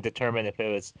couldn't even determine if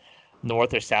it was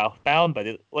north or southbound, but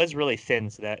it was really thin,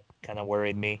 so that kind of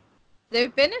worried me. There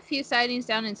have been a few sightings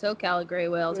down in SoCal of gray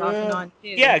whales off and on too.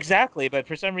 Yeah, exactly. But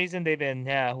for some reason they've been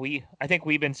I think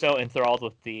we've been so enthralled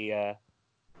with the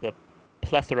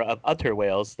plethora of other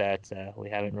whales that we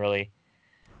haven't really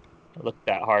looked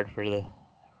that hard for you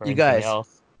anything guys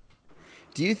else.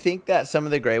 Do you think that some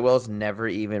of the gray whales never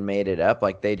even made it up?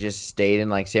 Like they just stayed in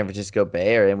like San Francisco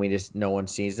Bay, and no one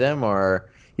sees them, or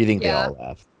you think they all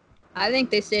left? I think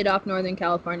they stayed off Northern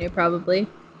California probably.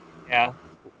 Yeah.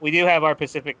 We do have our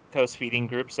Pacific Coast feeding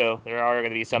group, so there are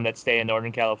going to be some that stay in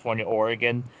Northern California,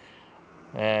 Oregon.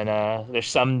 And there's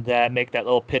some that make that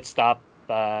little pit stop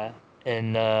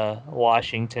in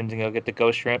Washington to go get the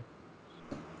ghost shrimp.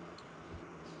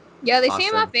 Yeah, they stay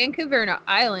off Vancouver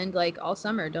Island like all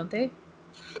summer, don't they?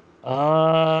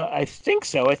 I think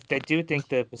so. I do think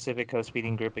the Pacific Coast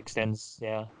feeding group extends,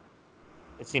 yeah.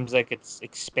 It seems like it's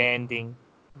expanding.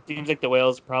 It seems like the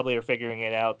whales probably are figuring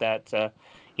it out that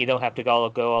you don't have to go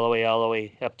all the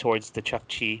way up towards the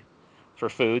Chukchi for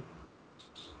food.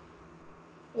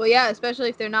 Well, yeah, especially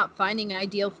if they're not finding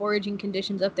ideal foraging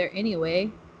conditions up there anyway,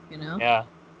 you know? Yeah.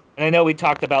 And I know we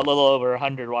talked about a little over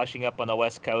 100 washing up on the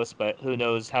West Coast, but who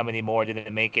knows how many more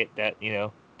didn't make it that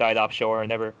died offshore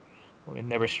and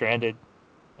never stranded.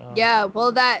 Yeah,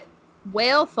 well, that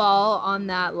whale fall on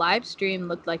that live stream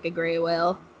looked like a gray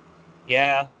whale.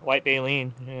 Yeah, white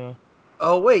baleen. Yeah.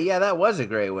 Oh wait, yeah, that was a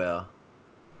gray whale.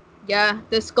 Yeah,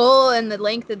 the skull and the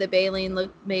length of the baleen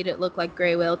made it look like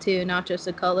gray whale too, not just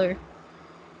the color.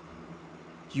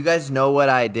 Do you guys know what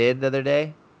I did the other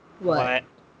day? What?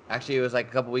 Actually, it was like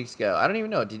a couple weeks ago. I don't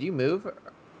even know. Did you move?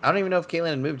 I don't even know if Katlyn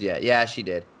had moved yet. Yeah, she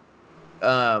did.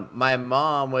 My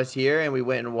mom was here, and we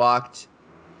went and walked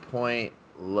Point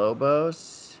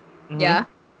Lobos. Mm-hmm. Yeah.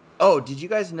 Oh, did you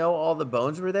guys know all the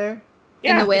bones were there?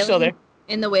 Yeah, they're still there.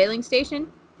 In the whaling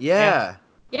station? Yeah.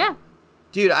 Yeah.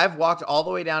 Dude, I've walked all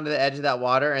the way down to the edge of that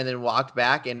water and then walked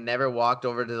back and never walked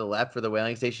over to the left where the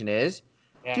whaling station is.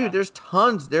 Yeah. Dude, there's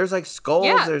tons. There's like skulls.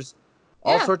 Yeah. There's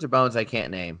all sorts of bones I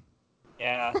can't name.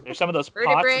 Yeah, there's some of those pots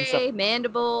Vertebrae, and stuff.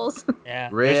 mandibles. Yeah,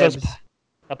 Ribs. there's those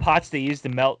the pots they use to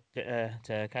melt to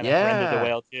kind of render the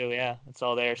whale too. Yeah, it's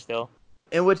all there still.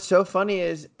 And what's so funny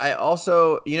is I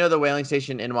also, the whaling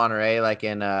station in Monterey, like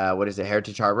in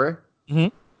Heritage Harbor.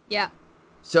 Mm-hmm. Yeah.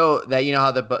 So that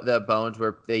how the bones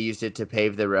they used it to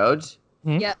pave the roads.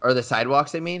 Mm-hmm. Yeah. Or the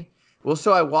sidewalks, I mean. Well,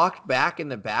 so I walked back in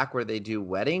the back where they do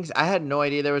weddings. I had no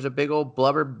idea there was a big old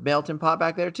blubber melting pot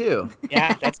back there too.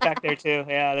 Yeah, that's back there too.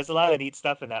 Yeah, there's a lot of neat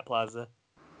stuff in that plaza.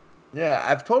 Yeah,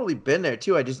 I've totally been there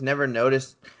too. I just never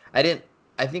noticed. I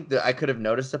think that I could have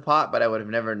noticed the pot, but I would have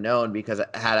never known because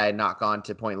had I not gone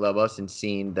to Point Lobos and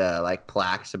seen the like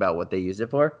plaques about what they use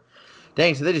it for.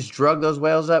 Dang, so they just drug those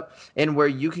whales up, and where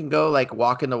you can go like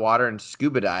walk in the water and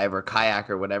scuba dive or kayak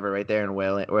or whatever right there in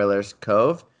Whalers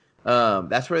Cove.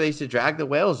 That's where they used to drag the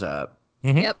whales up.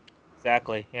 Mm-hmm. Yep.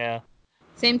 Exactly. Yeah.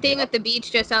 Same thing with the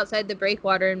beach just outside the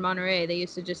breakwater in Monterey. They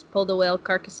used to just pull the whale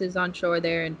carcasses on shore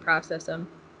there and process them.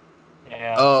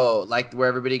 Yeah. Oh, like where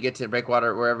everybody gets in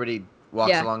breakwater, where everybody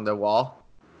walks along the wall.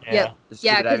 Yeah. Yep.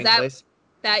 Yeah, because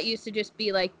that used to just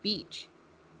be like beach.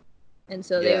 And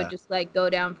so they would just like go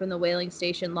down from the whaling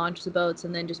station, launch the boats,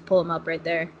 and then just pull them up right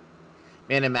there.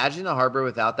 Man, imagine the harbor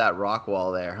without that rock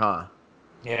wall there, huh?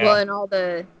 Yeah. Well, and all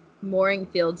the mooring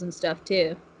fields and stuff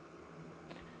too.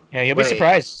 Yeah, you'll be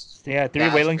surprised. Yeah, 3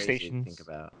 whaling crazy stations. To think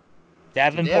about.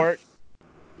 Davenport.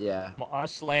 Yeah.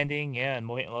 Moss Landing, and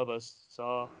Point Lobos. It's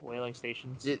all whaling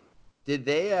stations. Did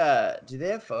they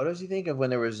have photos, you think, of when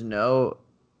there was no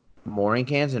mooring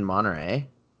cans in Monterey?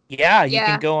 Yeah, you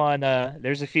can go on.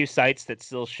 There's a few sites that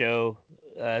still show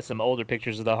some older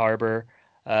pictures of the harbor.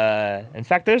 In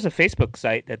fact, there's a Facebook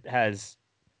site that has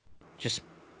just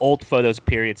old photos.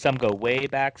 Period. Some go way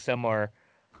back. Some are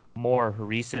more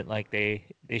recent. Like they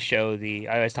show the.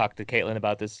 I always talk to Katlyn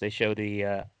about this. They show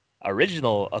the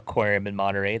original aquarium in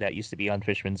Monterey that used to be on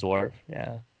Fisherman's Wharf.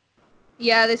 Yeah.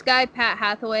 Yeah, this guy Pat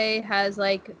Hathaway has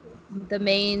like the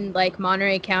main like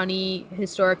Monterey County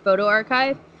Historic Photo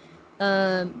Archive.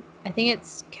 I think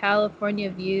it's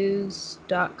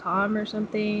CaliforniaViews.com or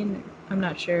something. I'm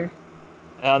not sure.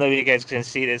 I don't know if you guys can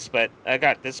see this, but I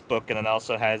got this book, and it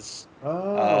also has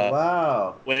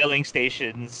wow, whaling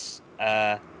stations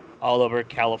all over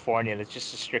California. And it's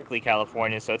just strictly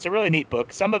California, so it's a really neat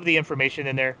book. Some of the information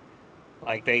in there,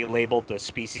 like they labeled the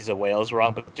species of whales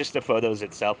wrong, but just the photos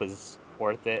itself is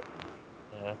worth it.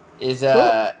 Yeah. Is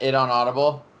it on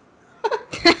Audible?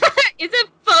 Is a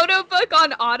photo book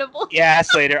on Audible? Yeah,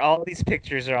 Slater. All these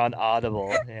pictures are on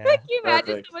Audible. Yeah. Can you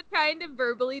imagine someone trying to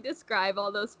verbally describe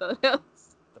all those photos? The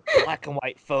black and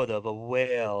white photo of a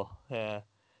whale. Yeah.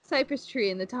 Cypress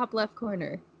tree in the top left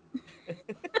corner.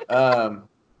 I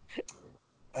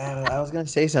was gonna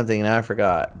say something and I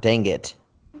forgot. Dang it.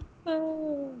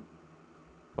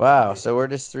 Wow, so we're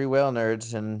just 3 whale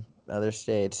nerds in other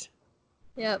states.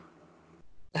 Yep.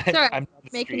 Sorry, I'm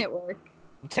making it work.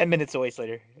 I'm 10 minutes away,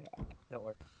 Slater. Don't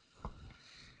worry.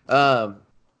 I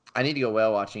need to go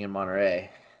whale watching in Monterey.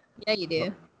 Yeah, you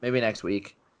do. Maybe next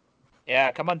week.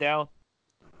 Yeah, come on down.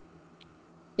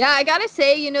 Yeah, I gotta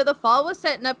say, the fall was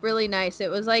setting up really nice. It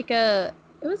was a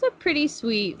pretty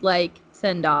sweet like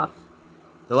send off.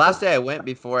 The last day I went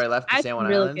before I left the San Juan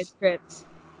really Islands good trips.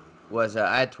 was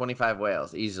I had 25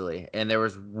 whales easily, and there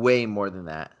was way more than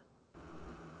that.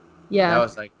 Yeah, that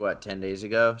was like 10 days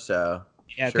ago. So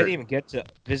yeah, I couldn't even get to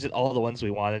visit all the ones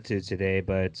we wanted to today,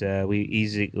 but we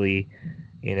easily,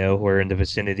 we're in the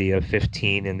vicinity of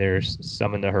 15, and there's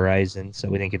some in the horizon, so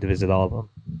we didn't get to visit all of them.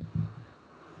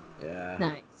 Yeah.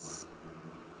 Nice.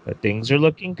 But things are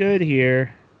looking good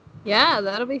here. Yeah,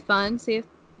 that'll be fun.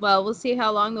 We'll see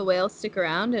how long the whales stick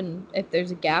around and if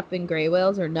there's a gap in gray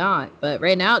whales or not. But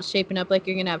right now it's shaping up like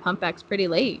you're going to have humpbacks pretty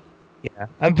late. Yeah,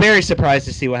 I'm very surprised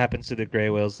to see what happens to the gray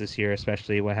whales this year,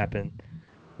 especially what happened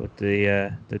with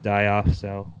the die-off.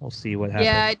 So we'll see what happens.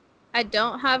 Yeah, I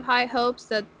don't have high hopes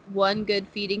that one good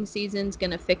feeding season's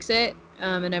gonna fix it,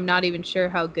 and I'm not even sure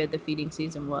how good the feeding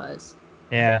season was.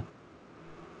 Yeah.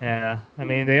 Yeah. I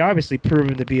mean, they obviously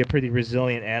proven to be a pretty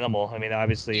resilient animal. I mean,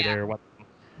 obviously Yeah.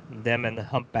 them and the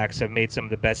humpbacks have made some of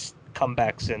the best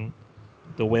comebacks in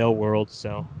the whale world,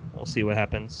 so we'll see what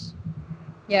happens.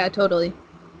 Yeah, totally.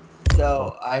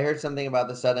 So I heard something about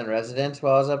the Southern residents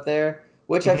while I was up there,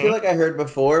 which I feel Hmm. like I heard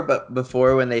before, but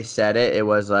before when they said it, it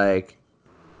was like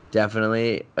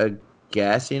definitely a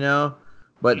guess, you know.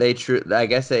 But I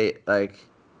guess they like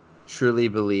truly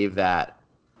believe that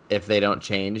if they don't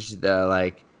change the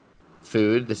like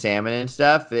food, the salmon and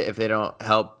stuff, if they don't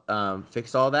help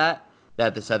fix all that,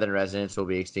 that the Southern residents will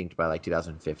be extinct by like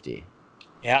 2050.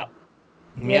 Yeah.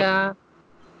 Yep. Yeah.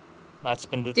 That's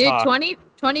been the Dude, talk.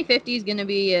 2050 is going to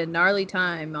be a gnarly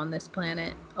time on this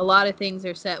planet. A lot of things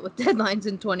are set with deadlines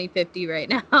in 2050 right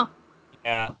now.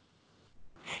 Yeah.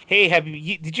 Hey,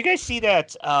 did you guys see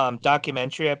that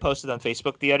documentary I posted on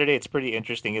Facebook the other day? It's pretty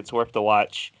interesting. It's worth the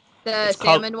watch. The It's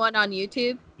called salmon one on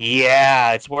YouTube.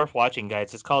 Yeah, it's worth watching,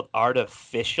 guys. It's called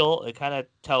Artificial. It kind of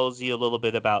tells you a little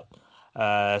bit about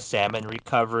salmon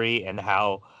recovery and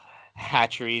how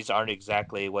hatcheries aren't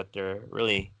exactly what they're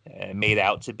really made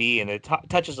out to be, and it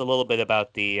touches a little bit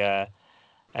about the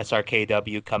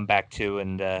SRKW come back to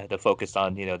and the focus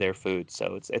on their food.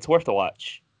 So it's worth a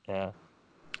watch. Yeah.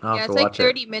 I'll Yeah, have to it's like watch it.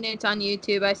 30 minutes on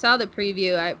YouTube. I saw the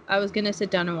preview. I was going to sit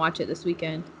down and watch it this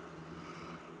weekend.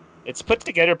 It's put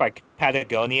together by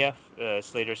Patagonia,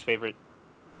 Slater's favorite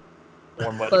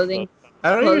warm weather Clothing.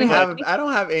 clothing. I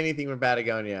don't have anything from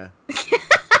Patagonia.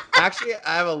 Actually,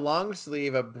 I have a long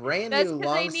sleeve, a brand That's new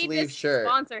because they long need to sleeve shirt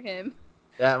sponsor him.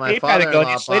 that my Hey,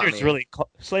 Patagonia. father-in-law bought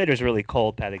me. Slater's really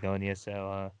cold, Patagonia.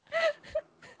 So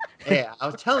Hey, I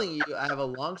was telling you, I have a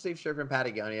long sleeve shirt from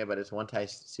Patagonia, but it's one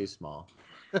size too small.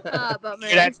 Bummer.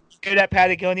 hear that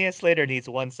Patagonia. Slater needs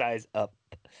one size up.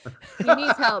 He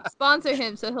needs help. Sponsor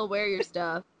him so he'll wear your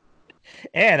stuff.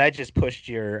 And I just pushed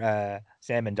your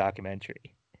salmon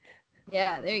documentary.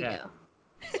 Yeah, there you go.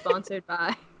 Sponsored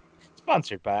by.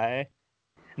 Sponsored by.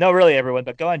 No, really, everyone.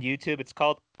 But go on YouTube. It's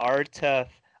called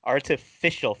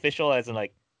Artificial. Official as in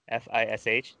like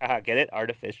FISH. Get it?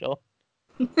 Artificial.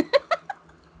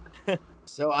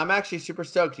 So I'm actually super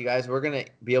stoked, you guys. We're gonna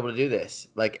be able to do this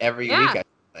like every Yeah. week. I feel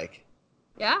like,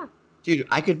 Yeah. dude,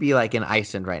 I could be like in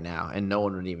Iceland right now, and no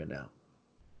one would even know.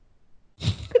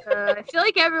 I feel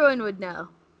like everyone would know.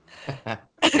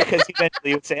 Because eventually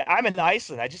you would say, I'm in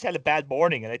Iceland. I just had a bad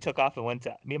morning and I took off and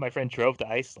me and my friend drove to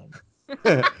Iceland.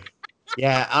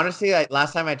 Yeah, honestly, like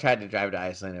last time I tried to drive to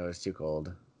Iceland, it was too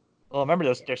cold. Well, remember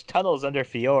there's tunnels under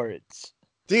fjords.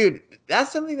 Dude,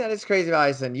 that's something that is crazy about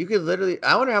Iceland. You could literally,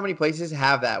 I wonder how many places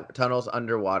have that tunnels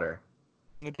underwater.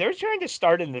 They're trying to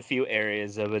start in a few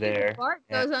areas over there. Park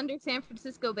goes under San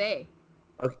Francisco Bay.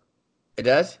 Okay. It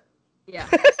does? Yeah.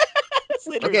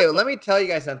 Okay, well, let me tell you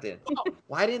guys something.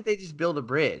 Why didn't they just build a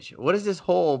bridge? What is this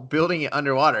whole building it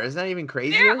underwater? Isn't that even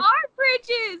crazier? There are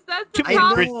bridges. That's the Too many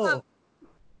problem. bridges.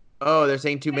 Oh, they're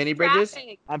saying too many bridges?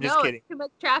 I'm just kidding. Too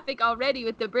much traffic already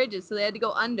with the bridges, so they had to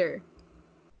go under.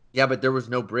 Yeah, but there was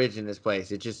no bridge in this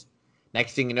place. It just,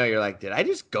 next thing you know, you're like, did I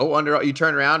just go under? You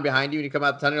turn around behind you and you come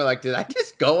out the tunnel, you're like, did I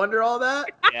just go under all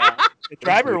that? Yeah. The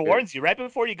driver warns you right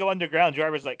before you go underground.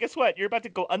 Driver's like, guess what? You're about to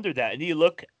go under that. And you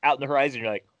look out in the horizon,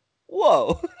 you're like,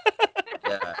 whoa.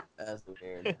 Yeah, that's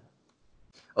weird.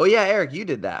 Oh, yeah, Eric, you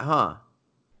did that, huh?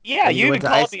 Yeah, Like, you even went to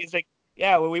called me. It's like,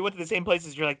 yeah, when we went to the same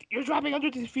places, you're like, you're dropping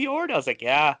under the fjord. I was like,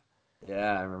 yeah.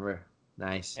 Yeah, I remember.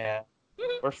 Nice. Yeah.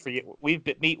 We've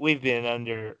been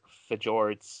under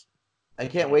fjords. I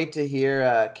can't wait to hear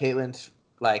Caitlin's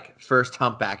like first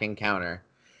humpback encounter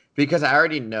because I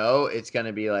already know it's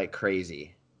gonna be like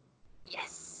crazy.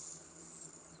 Yes.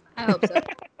 I hope so.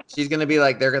 She's gonna be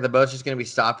like, the boat's just gonna be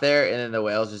stopped there, and then the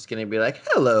whale's just gonna be like,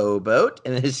 "Hello, boat,"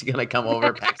 and then it's gonna come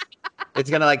over. It's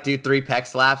gonna like do 3 peck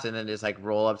slaps and then just like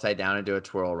roll upside down and do a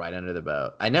twirl right under the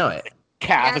boat. I know it.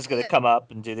 Calf is gonna come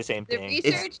up and do the same The thing.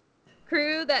 research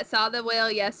crew that saw the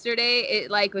whale yesterday, it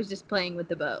like was just playing with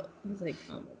the boat. I was like,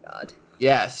 oh my god.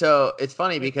 Yeah, so it's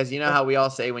funny because you know how we all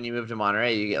say when you move to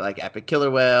Monterey, you get like epic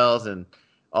killer whales and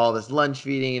all this lunch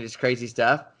feeding and just crazy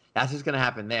stuff. That's what's gonna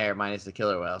happen there, minus the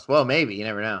killer whales. Well, maybe you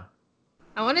never know.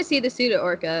 I want to see the pseudo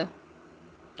orca.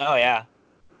 Oh yeah,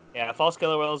 yeah. False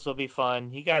killer whales will be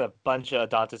fun. You got a bunch of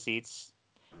Donta seats.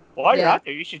 While you're out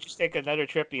there, you should just take another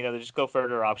trip. Just go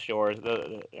further offshore.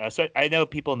 So I know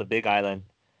people in the Big Island.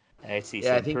 I see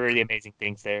some pretty amazing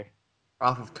things there.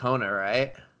 Off of Kona,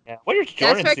 right? Yeah. What are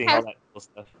Jordan seeing all that cool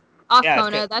stuff? Off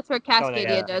Kona, that's where Cascadia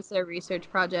Kona, does their research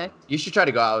project. You should try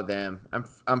to go out with them.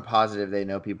 I'm positive they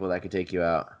know people that could take you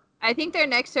out. I think their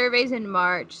next survey's in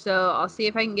March, so I'll see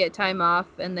if I can get time off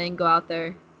and then go out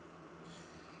there.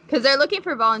 Because they're looking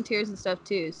for volunteers and stuff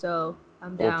too, so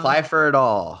I'm We'll down. apply for it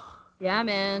all. Yeah,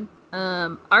 man.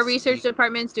 Our research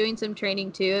department's doing some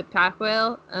training too at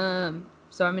Packwell.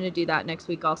 So I'm gonna do that next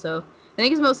week also. I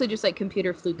think it's mostly just like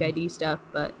computer fluke ID stuff,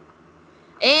 but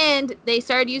and they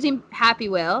started using Happy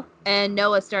Whale, and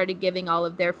NOAA started giving all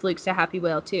of their flukes to Happy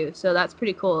Whale too. So that's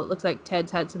pretty cool. It looks like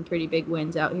Ted's had some pretty big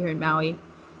wins out here in Maui.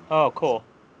 Oh, cool.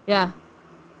 Yeah,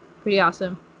 pretty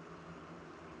awesome.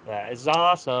 That is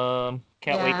awesome.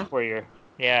 Can't wait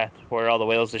for all the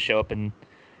whales to show up and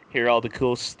hear all the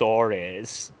cool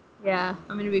stories. Yeah,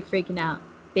 I'm gonna be freaking out.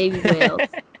 Baby whales.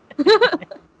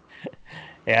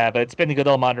 Yeah, but it's been a good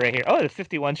old Monterey here. Oh, the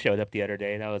 51 showed up the other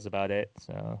day. That was about it.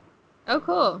 So. Oh,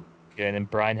 cool. Good, and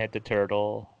Brian had the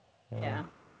turtle. Yeah.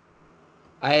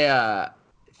 I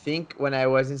think when I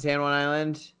was in San Juan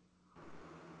Island,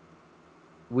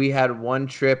 we had one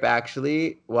trip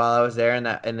actually while I was there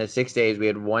in the 6 days. We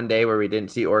had one day where we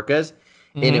didn't see orcas,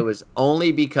 and it was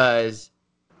only because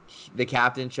the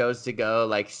captain chose to go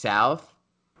like south,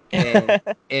 and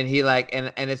and he like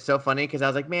and it's so funny because I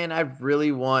was like, man, I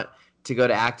really want to go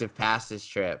to Active Pass this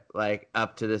trip, like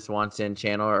up to the Swanson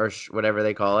Channel or whatever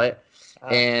they call it,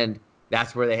 and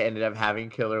that's where they ended up having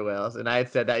killer whales. And I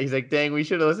had said that. He's like, dang, we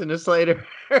should have listened to Slater.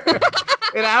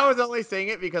 And I was only saying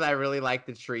it because I really like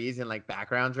the trees and like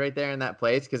backgrounds right there in that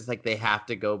place because it's like they have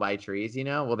to go by trees, you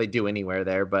know? Well, they do anywhere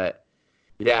there, but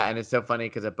yeah. And it's so funny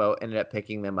because a boat ended up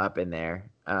picking them up in there,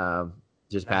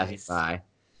 just passing by.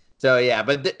 So yeah,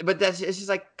 but it's just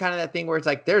like kind of that thing where it's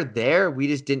like they're there, we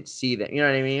just didn't see them. You know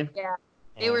what I mean? Yeah,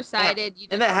 they were sighted.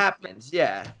 And that happens.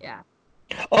 Yeah. Yeah.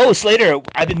 Oh, Slater,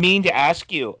 I've been meaning to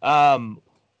ask you.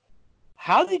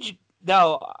 How did you?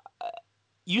 Now,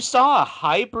 you saw a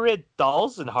hybrid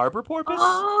dulls and harbor porpoise?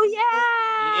 Oh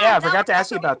yeah. Yeah, I forgot to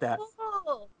ask you about that.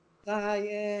 Cool.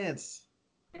 Science.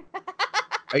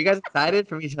 Are you guys excited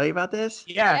for me to tell you about this?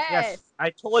 Yeah. Yes. I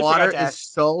totally Water forgot to ask. is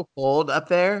so cold up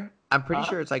there. I'm pretty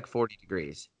sure it's like 40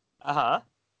 degrees.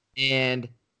 And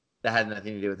that had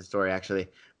nothing to do with the story, actually.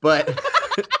 But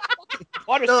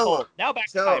water's cold. Now back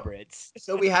to hybrids.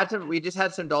 So we just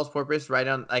had some Dulles porpoise right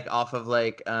on like off of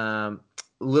like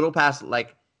little past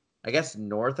like I guess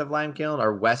north of Lime Kiln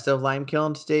or west of Lime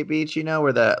Kiln State Beach, you know,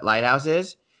 where the lighthouse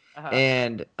is.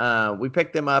 And we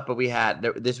picked them up, but we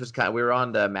were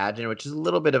on the Imagine, which is a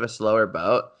little bit of a slower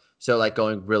boat. So like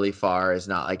going really far is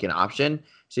not like an option.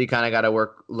 So you kind of got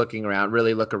to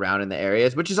really look around in the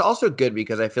areas, which is also good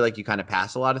because I feel like you kind of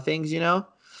pass a lot of things, you know?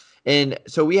 And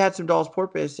so we had some Dulles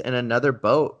porpoise and another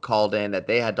boat called in that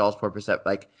they had Dulles porpoise up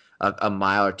like a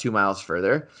mile or 2 miles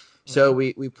further. So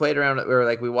we played around.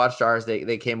 We watched ours.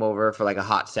 They came over for like a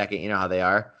hot second. You know how they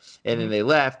are. And then they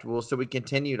left. Well, so we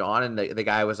continued on and the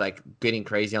guy was like getting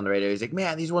crazy on the radio. He's like,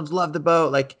 man, these ones love the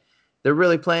boat. Like they're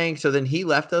really playing. So then he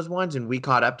left those ones and we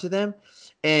caught up to them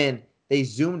and they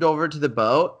zoomed over to the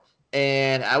boat.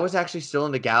 And I was actually still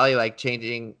in the galley, like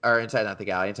changing, or inside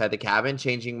the cabin,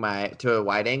 changing to a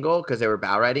wide angle because they were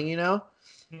bow riding, you know.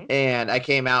 And I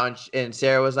came out and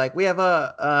Sarah was like, we have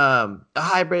a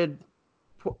hybrid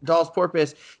Dulles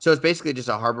porpoise. So it's basically just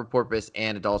a harbor porpoise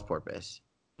and a Dulles porpoise.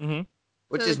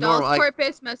 Which is normal. The Dulles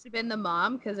porpoise must have been the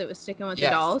mom because it was sticking with the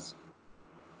Dulles.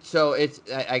 So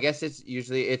I guess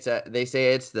they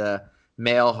say it's the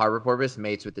male harbor porpoise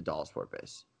mates with the Dulles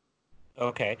porpoise.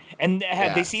 Okay, and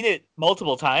have they seen it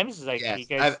multiple times? Like,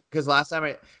 because last time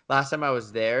I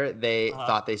was there, they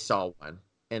thought they saw one,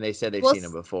 and they said they've seen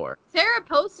him before. Sarah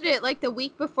posted it like the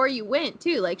week before you went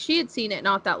too. Like she had seen it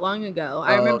not that long ago.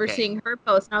 I remember seeing her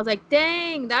post, and I was like,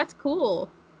 "Dang, that's cool."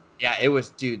 Yeah, it was,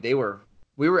 dude.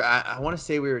 I want to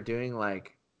say we were doing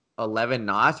like 11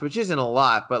 knots, which isn't a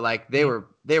lot, but like they were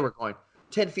going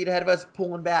 10 feet ahead of us,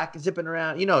 pulling back, zipping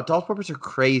around. You know, Dulles porpoise are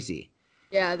crazy.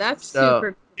 Yeah, that's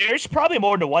super. There's probably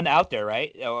more than one out there,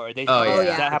 right? Or does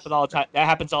that happen all the time? That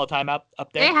happens all the time up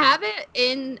there. They have it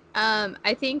in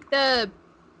I think the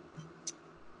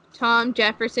Tom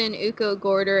Jefferson, Uko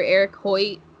Gorder, Eric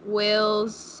Hoyt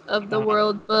Whales of the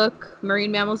World book,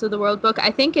 Marine Mammals of the World book. I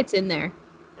think it's in there.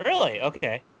 Really?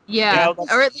 Okay. Yeah,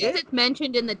 or at least it's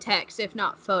mentioned in the text, if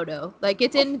not photo. Like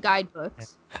it's in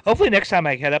guidebooks. Hopefully next time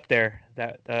I head up there,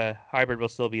 that hybrid will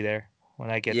still be there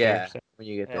when I get there. So. When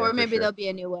you get there, or maybe there'll be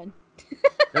a new one.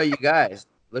 No, you guys,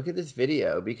 look at this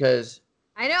video because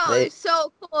I know it's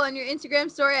so cool on your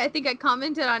Instagram story. I think I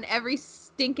commented on every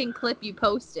stinking clip you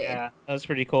posted. Yeah, that was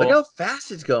pretty cool. Look how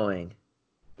fast it's going.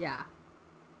 Yeah.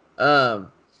 Oh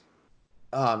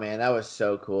man, that was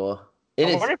so cool.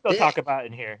 I wonder if they'll talk about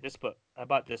it in here. This book. I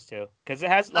bought this too because it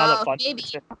has a lot of fun. Maybe.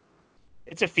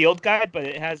 It's a field guide, but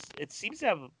it seems to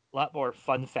have a lot more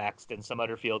fun facts than some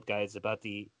other field guides about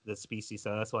the species.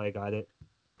 So that's why I got it.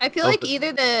 I feel Oh, like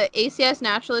either the ACS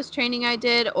naturalist training I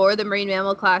did or the marine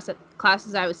mammal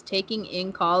classes I was taking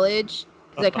in college,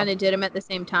 because I kind of did them at the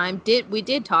same time. We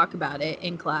did talk about it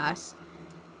in class,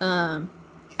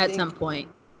 at some point.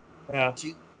 Yeah.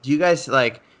 do you guys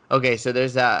like? Okay, so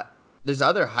there's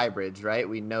other hybrids, right?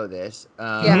 We know this.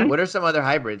 Yeah. What are some other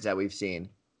hybrids that we've seen?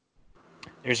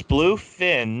 There's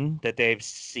bluefin that they've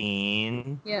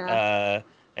seen. Yeah.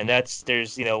 And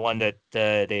there's one that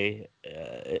they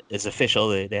is official.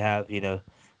 They have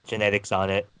genetics on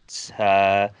it.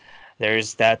 Uh,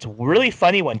 there's that really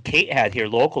funny one Kate had here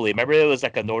locally. Remember, it was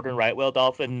like a northern right whale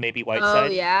dolphin, maybe white Oh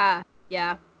side. yeah,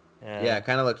 yeah. Yeah, it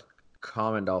kind of looks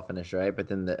common dolphinish, right? But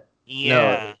then no,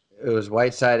 Yeah, it was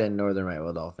whiteside and northern right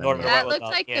whale dolphin. northern Yeah, white That whale looks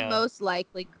dolphin. like the Yeah, most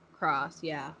likely cross.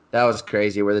 Yeah. that was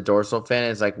crazy. Where the dorsal fin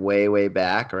is like way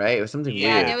back, right? It was something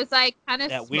Yeah, and weird. it was like kind of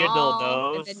that weird little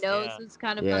small, and the nose. nose Yeah, was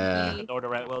kind of Yeah. the funky. northern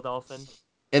right whale dolphin.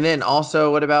 And then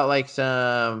also, what about like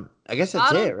some? I guess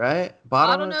that's Bottle it, right?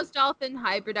 Bottlenose. bottlenose dolphin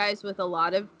hybridized with a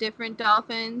lot of different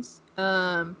dolphins.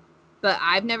 But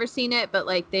I've never seen it. But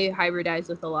like they hybridize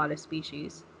with a lot of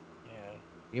species. Yeah, Can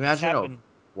you it's imagine a happened.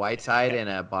 whiteside Yeah, and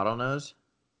a bottlenose?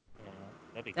 yeah,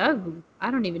 that'd be That cool. I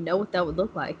don't even know what that would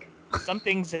look like. Some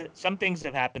things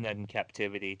have happened in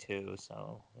captivity too.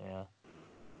 So yeah.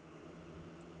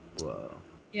 Whoa.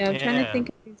 Yeah, I'm trying to Yeah. think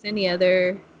if there's any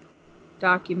other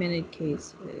documented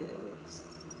cases.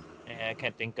 Yeah, I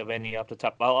can't think of any off the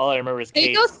top. All I remember is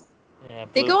They go Kate's. Yeah,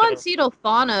 they go on bluefin. cedal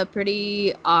fauna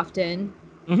pretty often.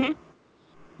 Mm-hmm.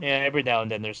 Yeah, every now and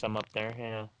then there's some up there.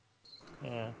 Yeah.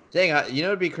 Yeah. Dang, you know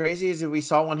what'd be crazy is if we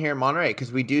saw one here in Monterey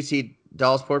because we do see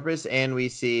Dall's porpoise and we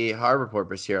see harbor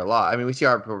porpoise here a lot. I mean, we see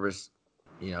harbor porpoise,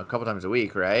 a couple times a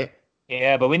week, right?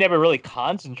 Yeah, but we never really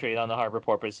concentrate on the harbor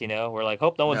porpoise, We're like,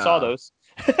 hope no one saw No. those.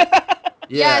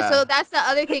 Yeah, so Yeah. that's the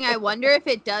other thing. I wonder if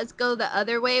it does go the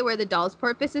other way where the Dall's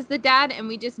porpoise is the dad and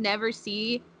we just never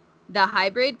see the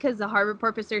hybrid because the harbor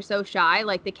porpoise are so shy.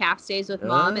 Like the calf stays with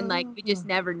mom and like we just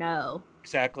never know.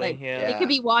 Exactly. Like Yeah. it could Yeah.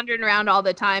 be wandering around all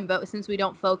the time, but since we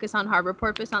don't focus on harbor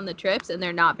porpoise on the trips and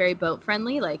they're not very boat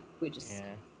friendly, like we just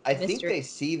Yeah. I think mystery. they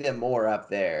see them more up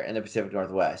there in the Pacific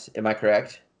Northwest. Am I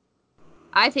correct?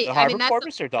 The I mean harbor that's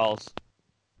porpoise or dolls?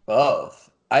 Both.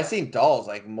 I've seen dolls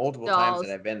like multiple times that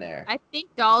Dolls. I've been there. I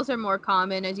think dolls are more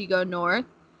common as you go north.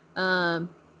 Um,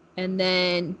 and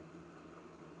then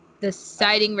the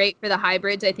sighting rate for the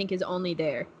hybrids, I think, is only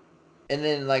there. And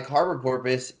then like harbor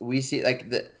porpoise, we see like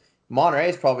the Monterey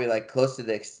is probably like close to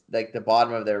the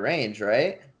bottom of their range,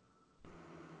 right?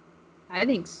 I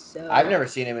think so. I've never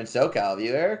seen him in SoCal. Have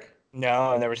you, Eric? No,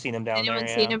 I've never seen them down Anyone there.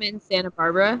 seen Yeah. them in Santa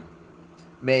Barbara?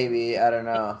 Maybe. I don't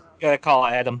know. Gotta call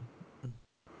Adam.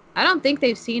 I don't think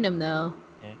they've seen them though.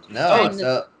 Yeah. Just No, Oh, trying to.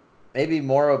 so maybe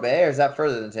Morro Bay, or is that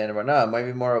further than Santa Barbara? No, it might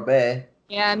be Morro Bay.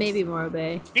 Yeah, maybe Morro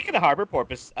Bay. speaking of harbor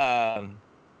porpoise,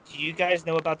 do you guys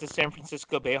know about the San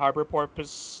Francisco Bay harbor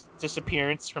porpoise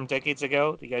disappearance from decades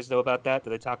ago? Do you guys know about that?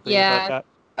 Did I talk to you about Yeah, that?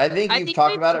 I think I you've think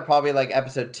talked we've. about it probably like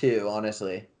episode 2,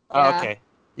 honestly. Oh, Yeah, okay.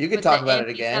 You could with talk the about it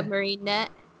again. anti-submarine net.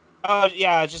 Oh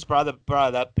yeah, I just brought it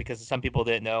up because some people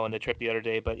didn't know on the trip the other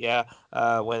day. But yeah,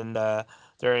 when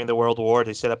during the World War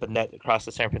they set up a net across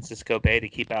the San Francisco Bay to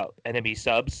keep out enemy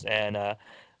subs, and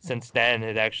since then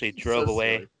it actually drove So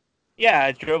away. silly. Yeah,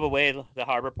 it drove away the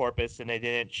harbor porpoise, and they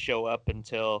didn't show up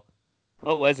until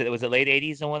what was it? Was it late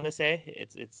 '80s? I want to say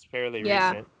it's fairly Yeah,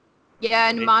 recent. yeah.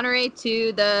 In They, Monterey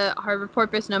too, the harbor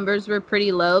porpoise numbers were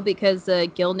pretty low because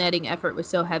the gill netting effort was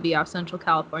so heavy off Central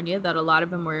California that a lot of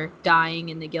them were dying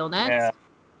in the gill yeah, nets.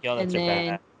 gillnets And are then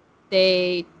bad.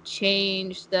 they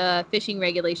changed the fishing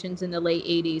regulations in the late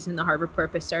 80s and the harbor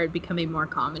porpoise started becoming more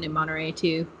common in Monterey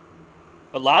too.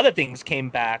 A lot of things came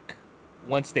back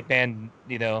once they banned,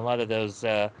 a lot of those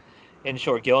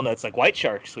inshore gill nets, like white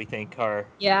sharks. We think are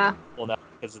Yeah, well now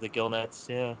because of the gill nets.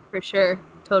 Yeah. for sure.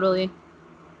 Totally.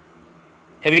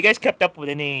 Have you guys kept up with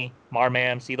any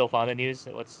Marmam Seedle Fauna news?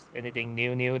 What's anything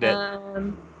new that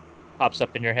Um, pops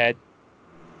up in your head?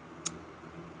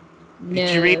 Did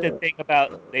you read the no. thing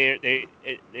about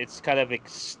it's kind of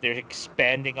they're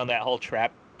expanding on that whole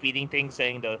trap feeding thing,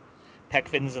 saying the peck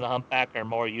fins and the humpback are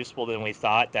more useful than we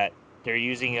thought. That they're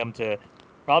using them to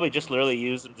probably just literally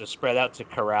use them to spread out to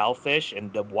corral fish,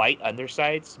 and the white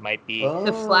undersides might be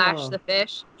To flash Oh. the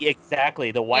fish.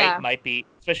 exactly the white Yeah. might be,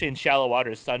 especially in shallow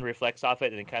water, sun reflects off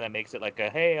it and it kind of makes it like a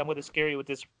hey, I'm gonna scare you with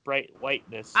this bright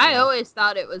whiteness. I always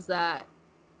thought it was that.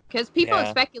 Because people have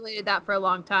Yeah. speculated that for a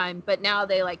long time, but now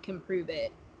they like can prove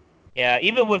it. Yeah,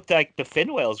 even with like the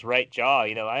fin whale's right jaw,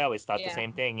 I always thought the Yeah.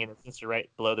 same thing. Since they're right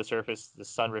below the surface, the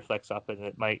sun reflects off it, and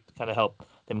it might kind of help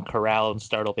them corral and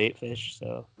startle bait fish.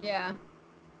 So Yeah,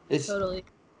 It's totally.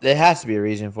 there has to be a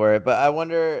reason for it, but I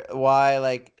wonder why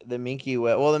like the minke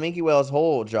whale. Well, the minke whale's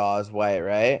whole jaw is white,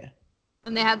 right?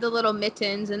 And they have the little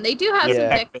mittens, and they do have the some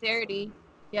Yeah. pec fins. dexterity.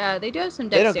 Yeah, they do have some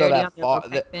They don't go dexterity that on their far.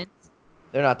 little pec fins.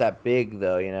 They're not that big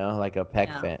though, like a peck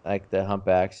No. fin, like the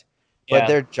humpbacks. But Yeah,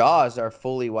 their jaws are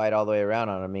fully white all the way around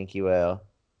on a minke whale,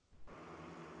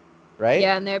 right?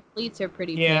 Yeah, and their pleats are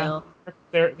pretty yeah,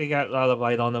 pale. they got a lot of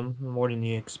light on them, more than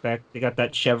you expect. They got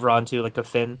that chevron too, like a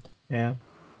fin. Yeah.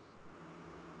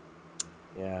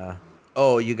 Yeah.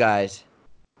 Oh, you guys,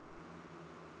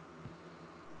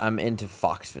 I'm into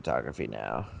fox photography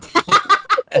now.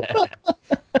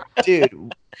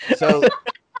 Dude, so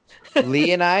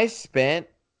Lee and I spent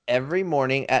every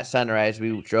morning at sunrise.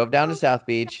 We drove down to South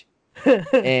Beach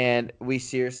and we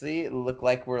seriously look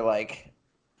like we're like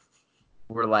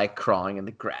crawling in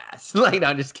the grass. Like, no,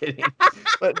 I'm just kidding.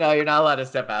 But no, you're not allowed to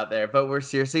step out there. But we're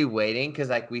seriously waiting because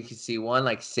like we could see one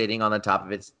like sitting on the top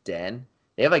of its den.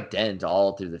 They have like dens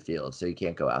all through the field, so you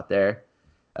can't go out there.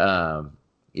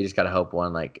 You just gotta hope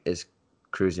one like is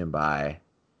cruising by.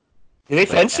 Do they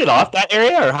But fence it off that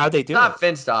area, or how they do not it?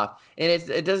 fenced off, and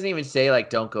it doesn't even say like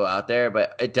don't go out there,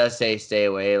 but it does say stay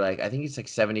away. Like I think it's like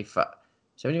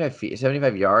 75 feet,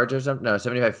 75 yards or something. No,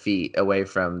 75 feet away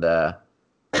from the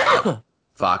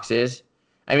foxes.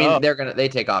 I Oh. mean, they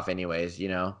take off anyways, you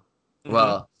know. Mhm.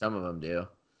 Well, some of them do,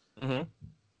 Mhm.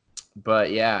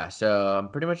 but yeah. So I'm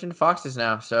pretty much into foxes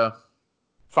now. So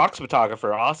Fox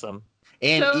photographer, awesome.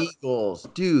 and So- eagles,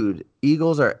 dude.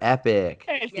 Eagles are epic,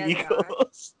 And Yeah, they are.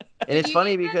 eagles. and it's you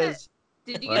funny get because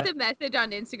Did you What? get the message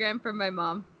on Instagram from my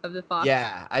mom of the fox?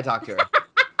 yeah, I talked to her.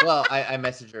 Well, I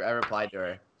messaged her. I replied to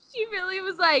her. She really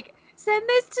was like, send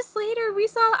this to Slater. We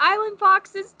saw island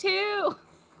foxes too.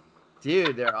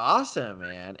 Dude, they're awesome,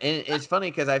 man. And it's funny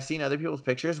because I've seen other people's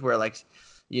pictures where, like,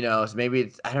 maybe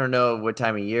it's I don't know what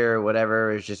time of year or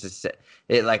whatever. It's just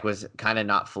it like was kind of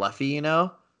not fluffy,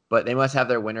 But they must have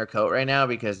their winter coat right now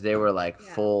because they were like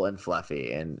Yeah. full and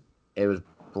fluffy, and it was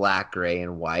black, gray,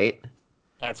 and white.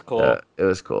 That's cool. So it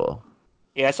was cool.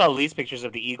 Yeah, I saw Lee's pictures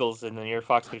of the eagles and then your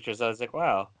fox pictures. I was like,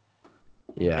 wow.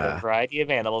 You got a Yeah. variety of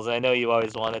animals. And I know you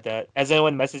always wanted that. Has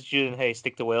anyone messaged you and hey,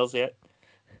 stick to whales yet?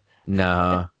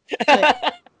 No.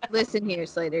 Listen here,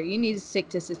 Slater. You need to stick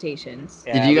to cetaceans.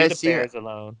 Yeah, Did you leave guys the see bears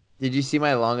alone. Did you see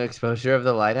my long exposure of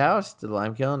the lighthouse, the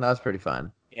lime kiln? That was pretty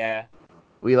fun. Yeah.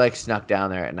 We like snuck down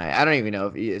there at night. I don't even know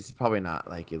if it's probably not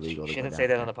like illegal You to go shouldn't down say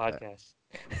that there, on the but- podcast.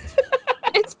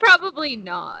 It's probably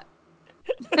not.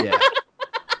 Yeah.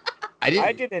 I didn't.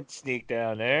 I didn't sneak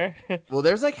down there. Well,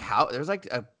 there's like there's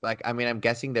like I mean I'm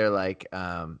guessing they're like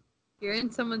You're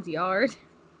in someone's yard.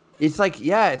 it's like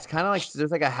yeah it's kind of like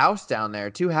there's like a house down there,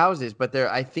 two houses, but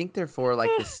I think they're for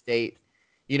like the state,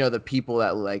 the people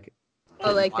that like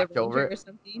Oh, like the watch over ranger it. or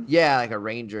something. Yeah, like a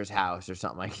ranger's house or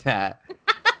something like that.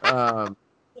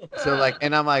 So like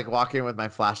and I'm like walking with my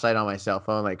flashlight on my cell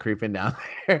phone like creeping down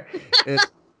there.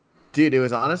 Dude, it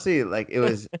was honestly like it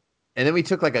was, and then we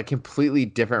took like a completely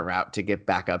different route to get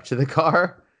back up to the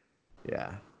car.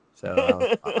 Yeah, so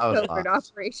I was Covert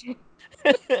lost. operation.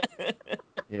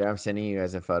 Yeah, I'm sending you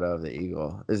guys a photo of the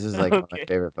eagle. This is like one of my Okay.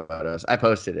 favorite photos. I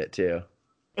posted it too.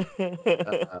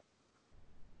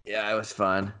 Yeah, it was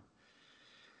fun.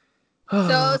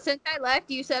 So since I left,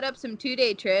 you set up some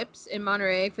 2-day trips in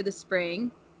Monterey for the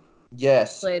spring.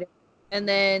 Yes. Later. And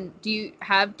then, do you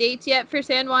have dates yet for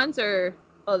San Juan's or?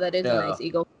 Oh, that is No. a nice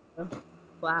eagle.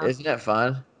 Wow. Isn't that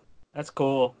fun? That's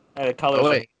cool. The colors Oh, are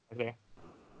wait. there.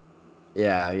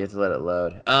 Yeah, you have to let it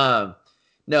load.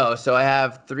 No, so I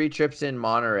have 3 trips in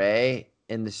Monterey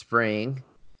in the spring,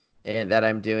 and that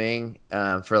I'm doing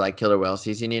for like killer whale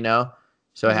season.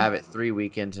 So I have it 3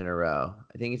 weekends in a row.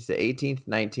 I think it's the 18th,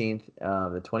 19th,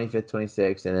 the 25th,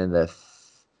 26th, and then the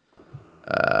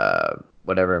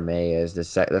whatever May is,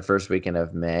 the first weekend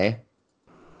of May.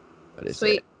 What is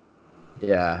Sweet. it?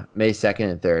 Yeah, May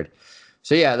 2nd and 3rd.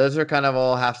 So yeah, those are kind of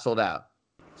all half sold out.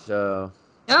 So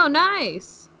Oh,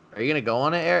 nice. are you gonna go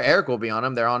on it, Eric? Eric will be on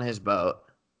them. They're on his boat.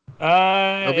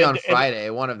 He'll be on Friday,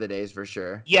 one of the days for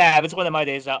sure. Yeah, if it's one of my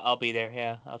days, I'll be there.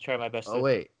 Yeah, I'll try my best. Oh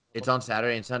wait, it's on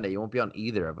Saturday and Sunday. You won't be on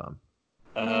either of them.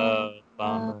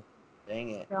 Bummer. Dang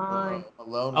it. Darn.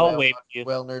 Alone I'll wait for you.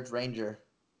 Whale Nerds Ranger.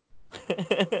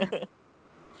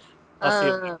 I'll see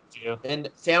what you do. And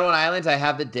San Juan Islands, I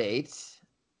have the dates,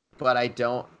 but I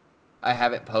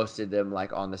haven't posted them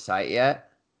like on the site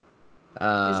yet.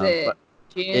 Is it but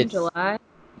June, it's- July?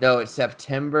 No, it's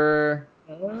September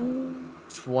Oh.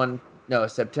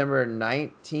 September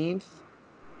 19th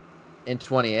and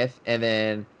 20th, and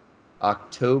then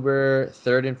October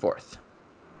 3rd and 4th.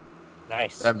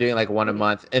 Nice. So I'm doing like one a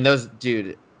month, and those,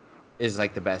 dude, is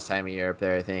like the best time of year up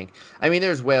there, I think. I mean,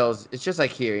 there's whales. It's just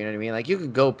like here, you know what I mean? Like you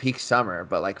could go peak summer,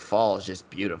 but like fall is just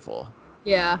beautiful.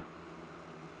 Yeah.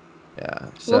 Yeah.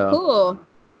 Well, So cool.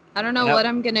 I don't know Yep. what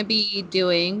I'm gonna be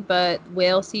doing, but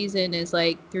whale season is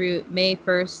like through May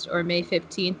 1st or May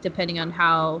 15th, depending on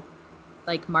how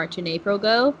like March and April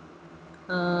go.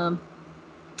 So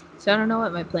I don't know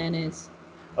what my plan is.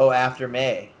 after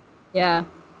May, Yeah.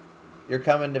 you're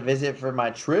coming to visit for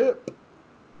my trip.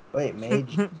 Wait, May.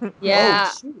 Oh Yeah.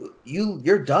 shoot,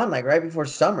 you're done like right before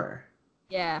summer.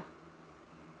 Yeah.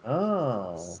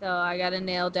 Oh. So I gotta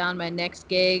nail down my next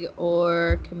gig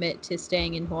or commit to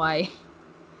staying in Hawaii.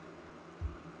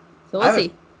 So we'll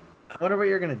see. I wonder what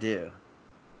you're gonna do.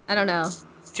 I don't know.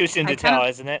 It's too soon I to tell,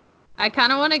 isn't it? I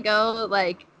kind of want to go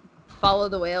like follow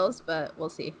the whales, but we'll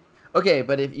see. Okay,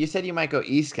 but if you said you might go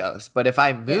East Coast, but if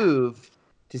I move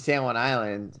to San Juan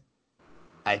Island,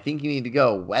 I think you need to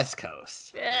go West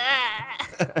Coast. Yeah.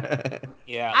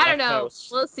 I don't West know. Coast.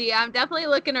 We'll see. I'm definitely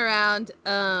looking around.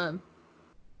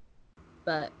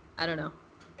 But I don't know.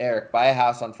 Eric, buy a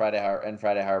house on Friday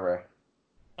Harbor.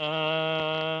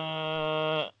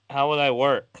 How would I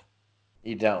work?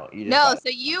 You don't. You just No, buy so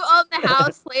you own the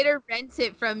house, Slater rents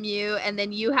it from you, and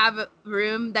then you have a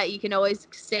room that you can always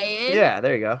stay in. Yeah,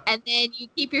 there you go. And then you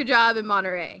keep your job in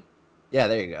Monterey. Yeah,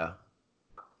 there you go.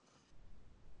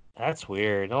 That's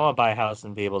weird. I don't want to buy a house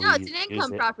and be able No, to it's an use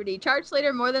income it. property. Charge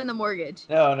Slater more than the mortgage.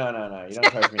 No. You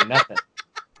don't charge me nothing.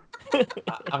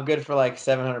 I'm good for like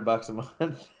 $700 a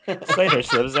month. Slater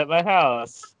lives at my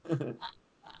house.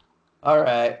 All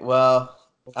right. Well,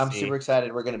 We'll I'm see. super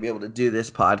excited we're going to be able to do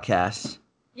this podcast.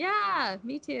 Yeah,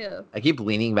 me too. I keep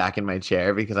leaning back in my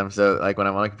chair because I'm so like when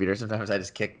I'm on a computer, sometimes I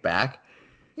just kick back.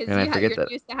 Because And I forget you're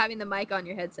that. used to having the mic on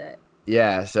your headset.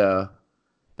 Yeah. So,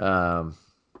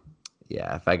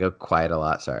 yeah, if I go quiet a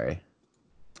lot, sorry.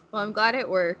 Well, I'm glad it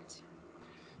worked.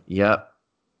 Yep.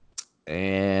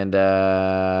 And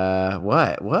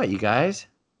what you guys?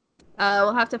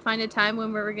 We'll have to find a time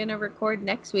when we're gonna record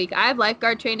next week. I have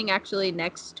lifeguard training actually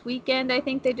next weekend. I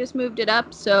think they just moved it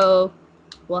up, so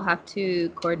we'll have to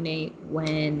coordinate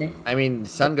when. I mean, the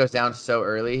sun goes down so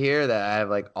early here that I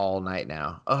have like all night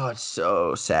now. Oh, it's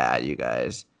so sad, you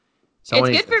guys.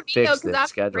 Someone It's needs good for to me though, fix because this I'm a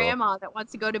schedule. grandma that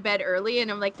wants to go to bed early, and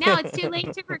I'm like, no, it's too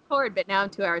late to record. But now I'm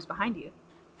 2 hours behind you.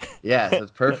 Yeah, so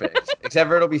it's perfect. Except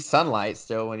for it'll be sunlight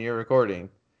still when you're recording.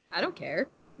 I don't care.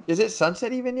 Is it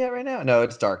sunset even yet right now? No,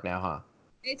 it's dark now, huh?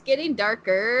 It's getting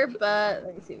darker, but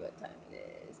let me see what time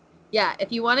it is. Yeah,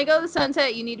 if you want to go to the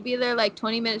sunset, you need to be there like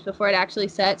 20 minutes before it actually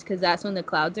sets, because that's when the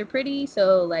clouds are pretty.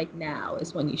 So like now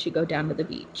is when you should go down to the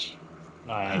beach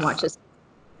Nice. and watch this.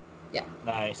 Yeah.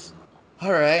 Nice.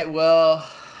 All right, well,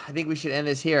 I think we should end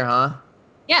this here, huh?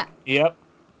 Yeah. Yep.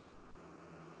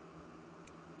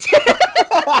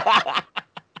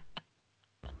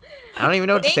 I don't even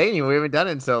know what to say anymore. We haven't done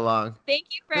it in so long. Thank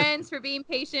you, friends, for being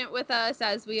patient with us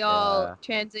as we all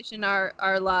transition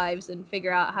our lives and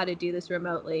figure out how to do this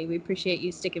remotely. We appreciate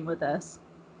you sticking with us.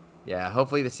 Yeah,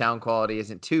 hopefully the sound quality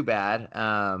isn't too bad.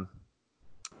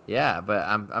 Yeah, but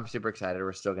I'm super excited.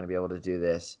 We're still going to be able to do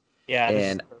this. Yeah, this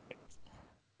is And perfect.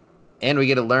 and we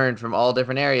get to learn from all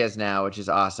different areas now, which is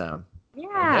awesome. Yeah.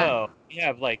 I know. We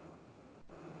have like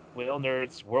whale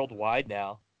nerds worldwide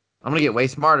now. I'm going to get way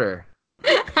smarter.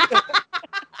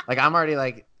 Like I'm already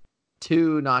like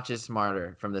 2 notches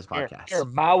smarter from this podcast. You're a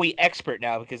Maui expert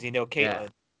now because you know Katlyn.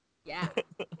 Yeah.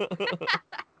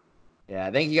 Yeah,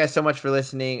 thank you guys so much for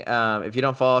listening. If you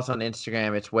don't follow us on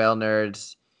Instagram, it's Whale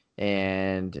Nerds.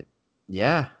 And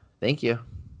yeah, thank you.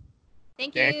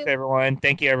 Thank you. Thanks, everyone.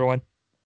 Thank you, everyone.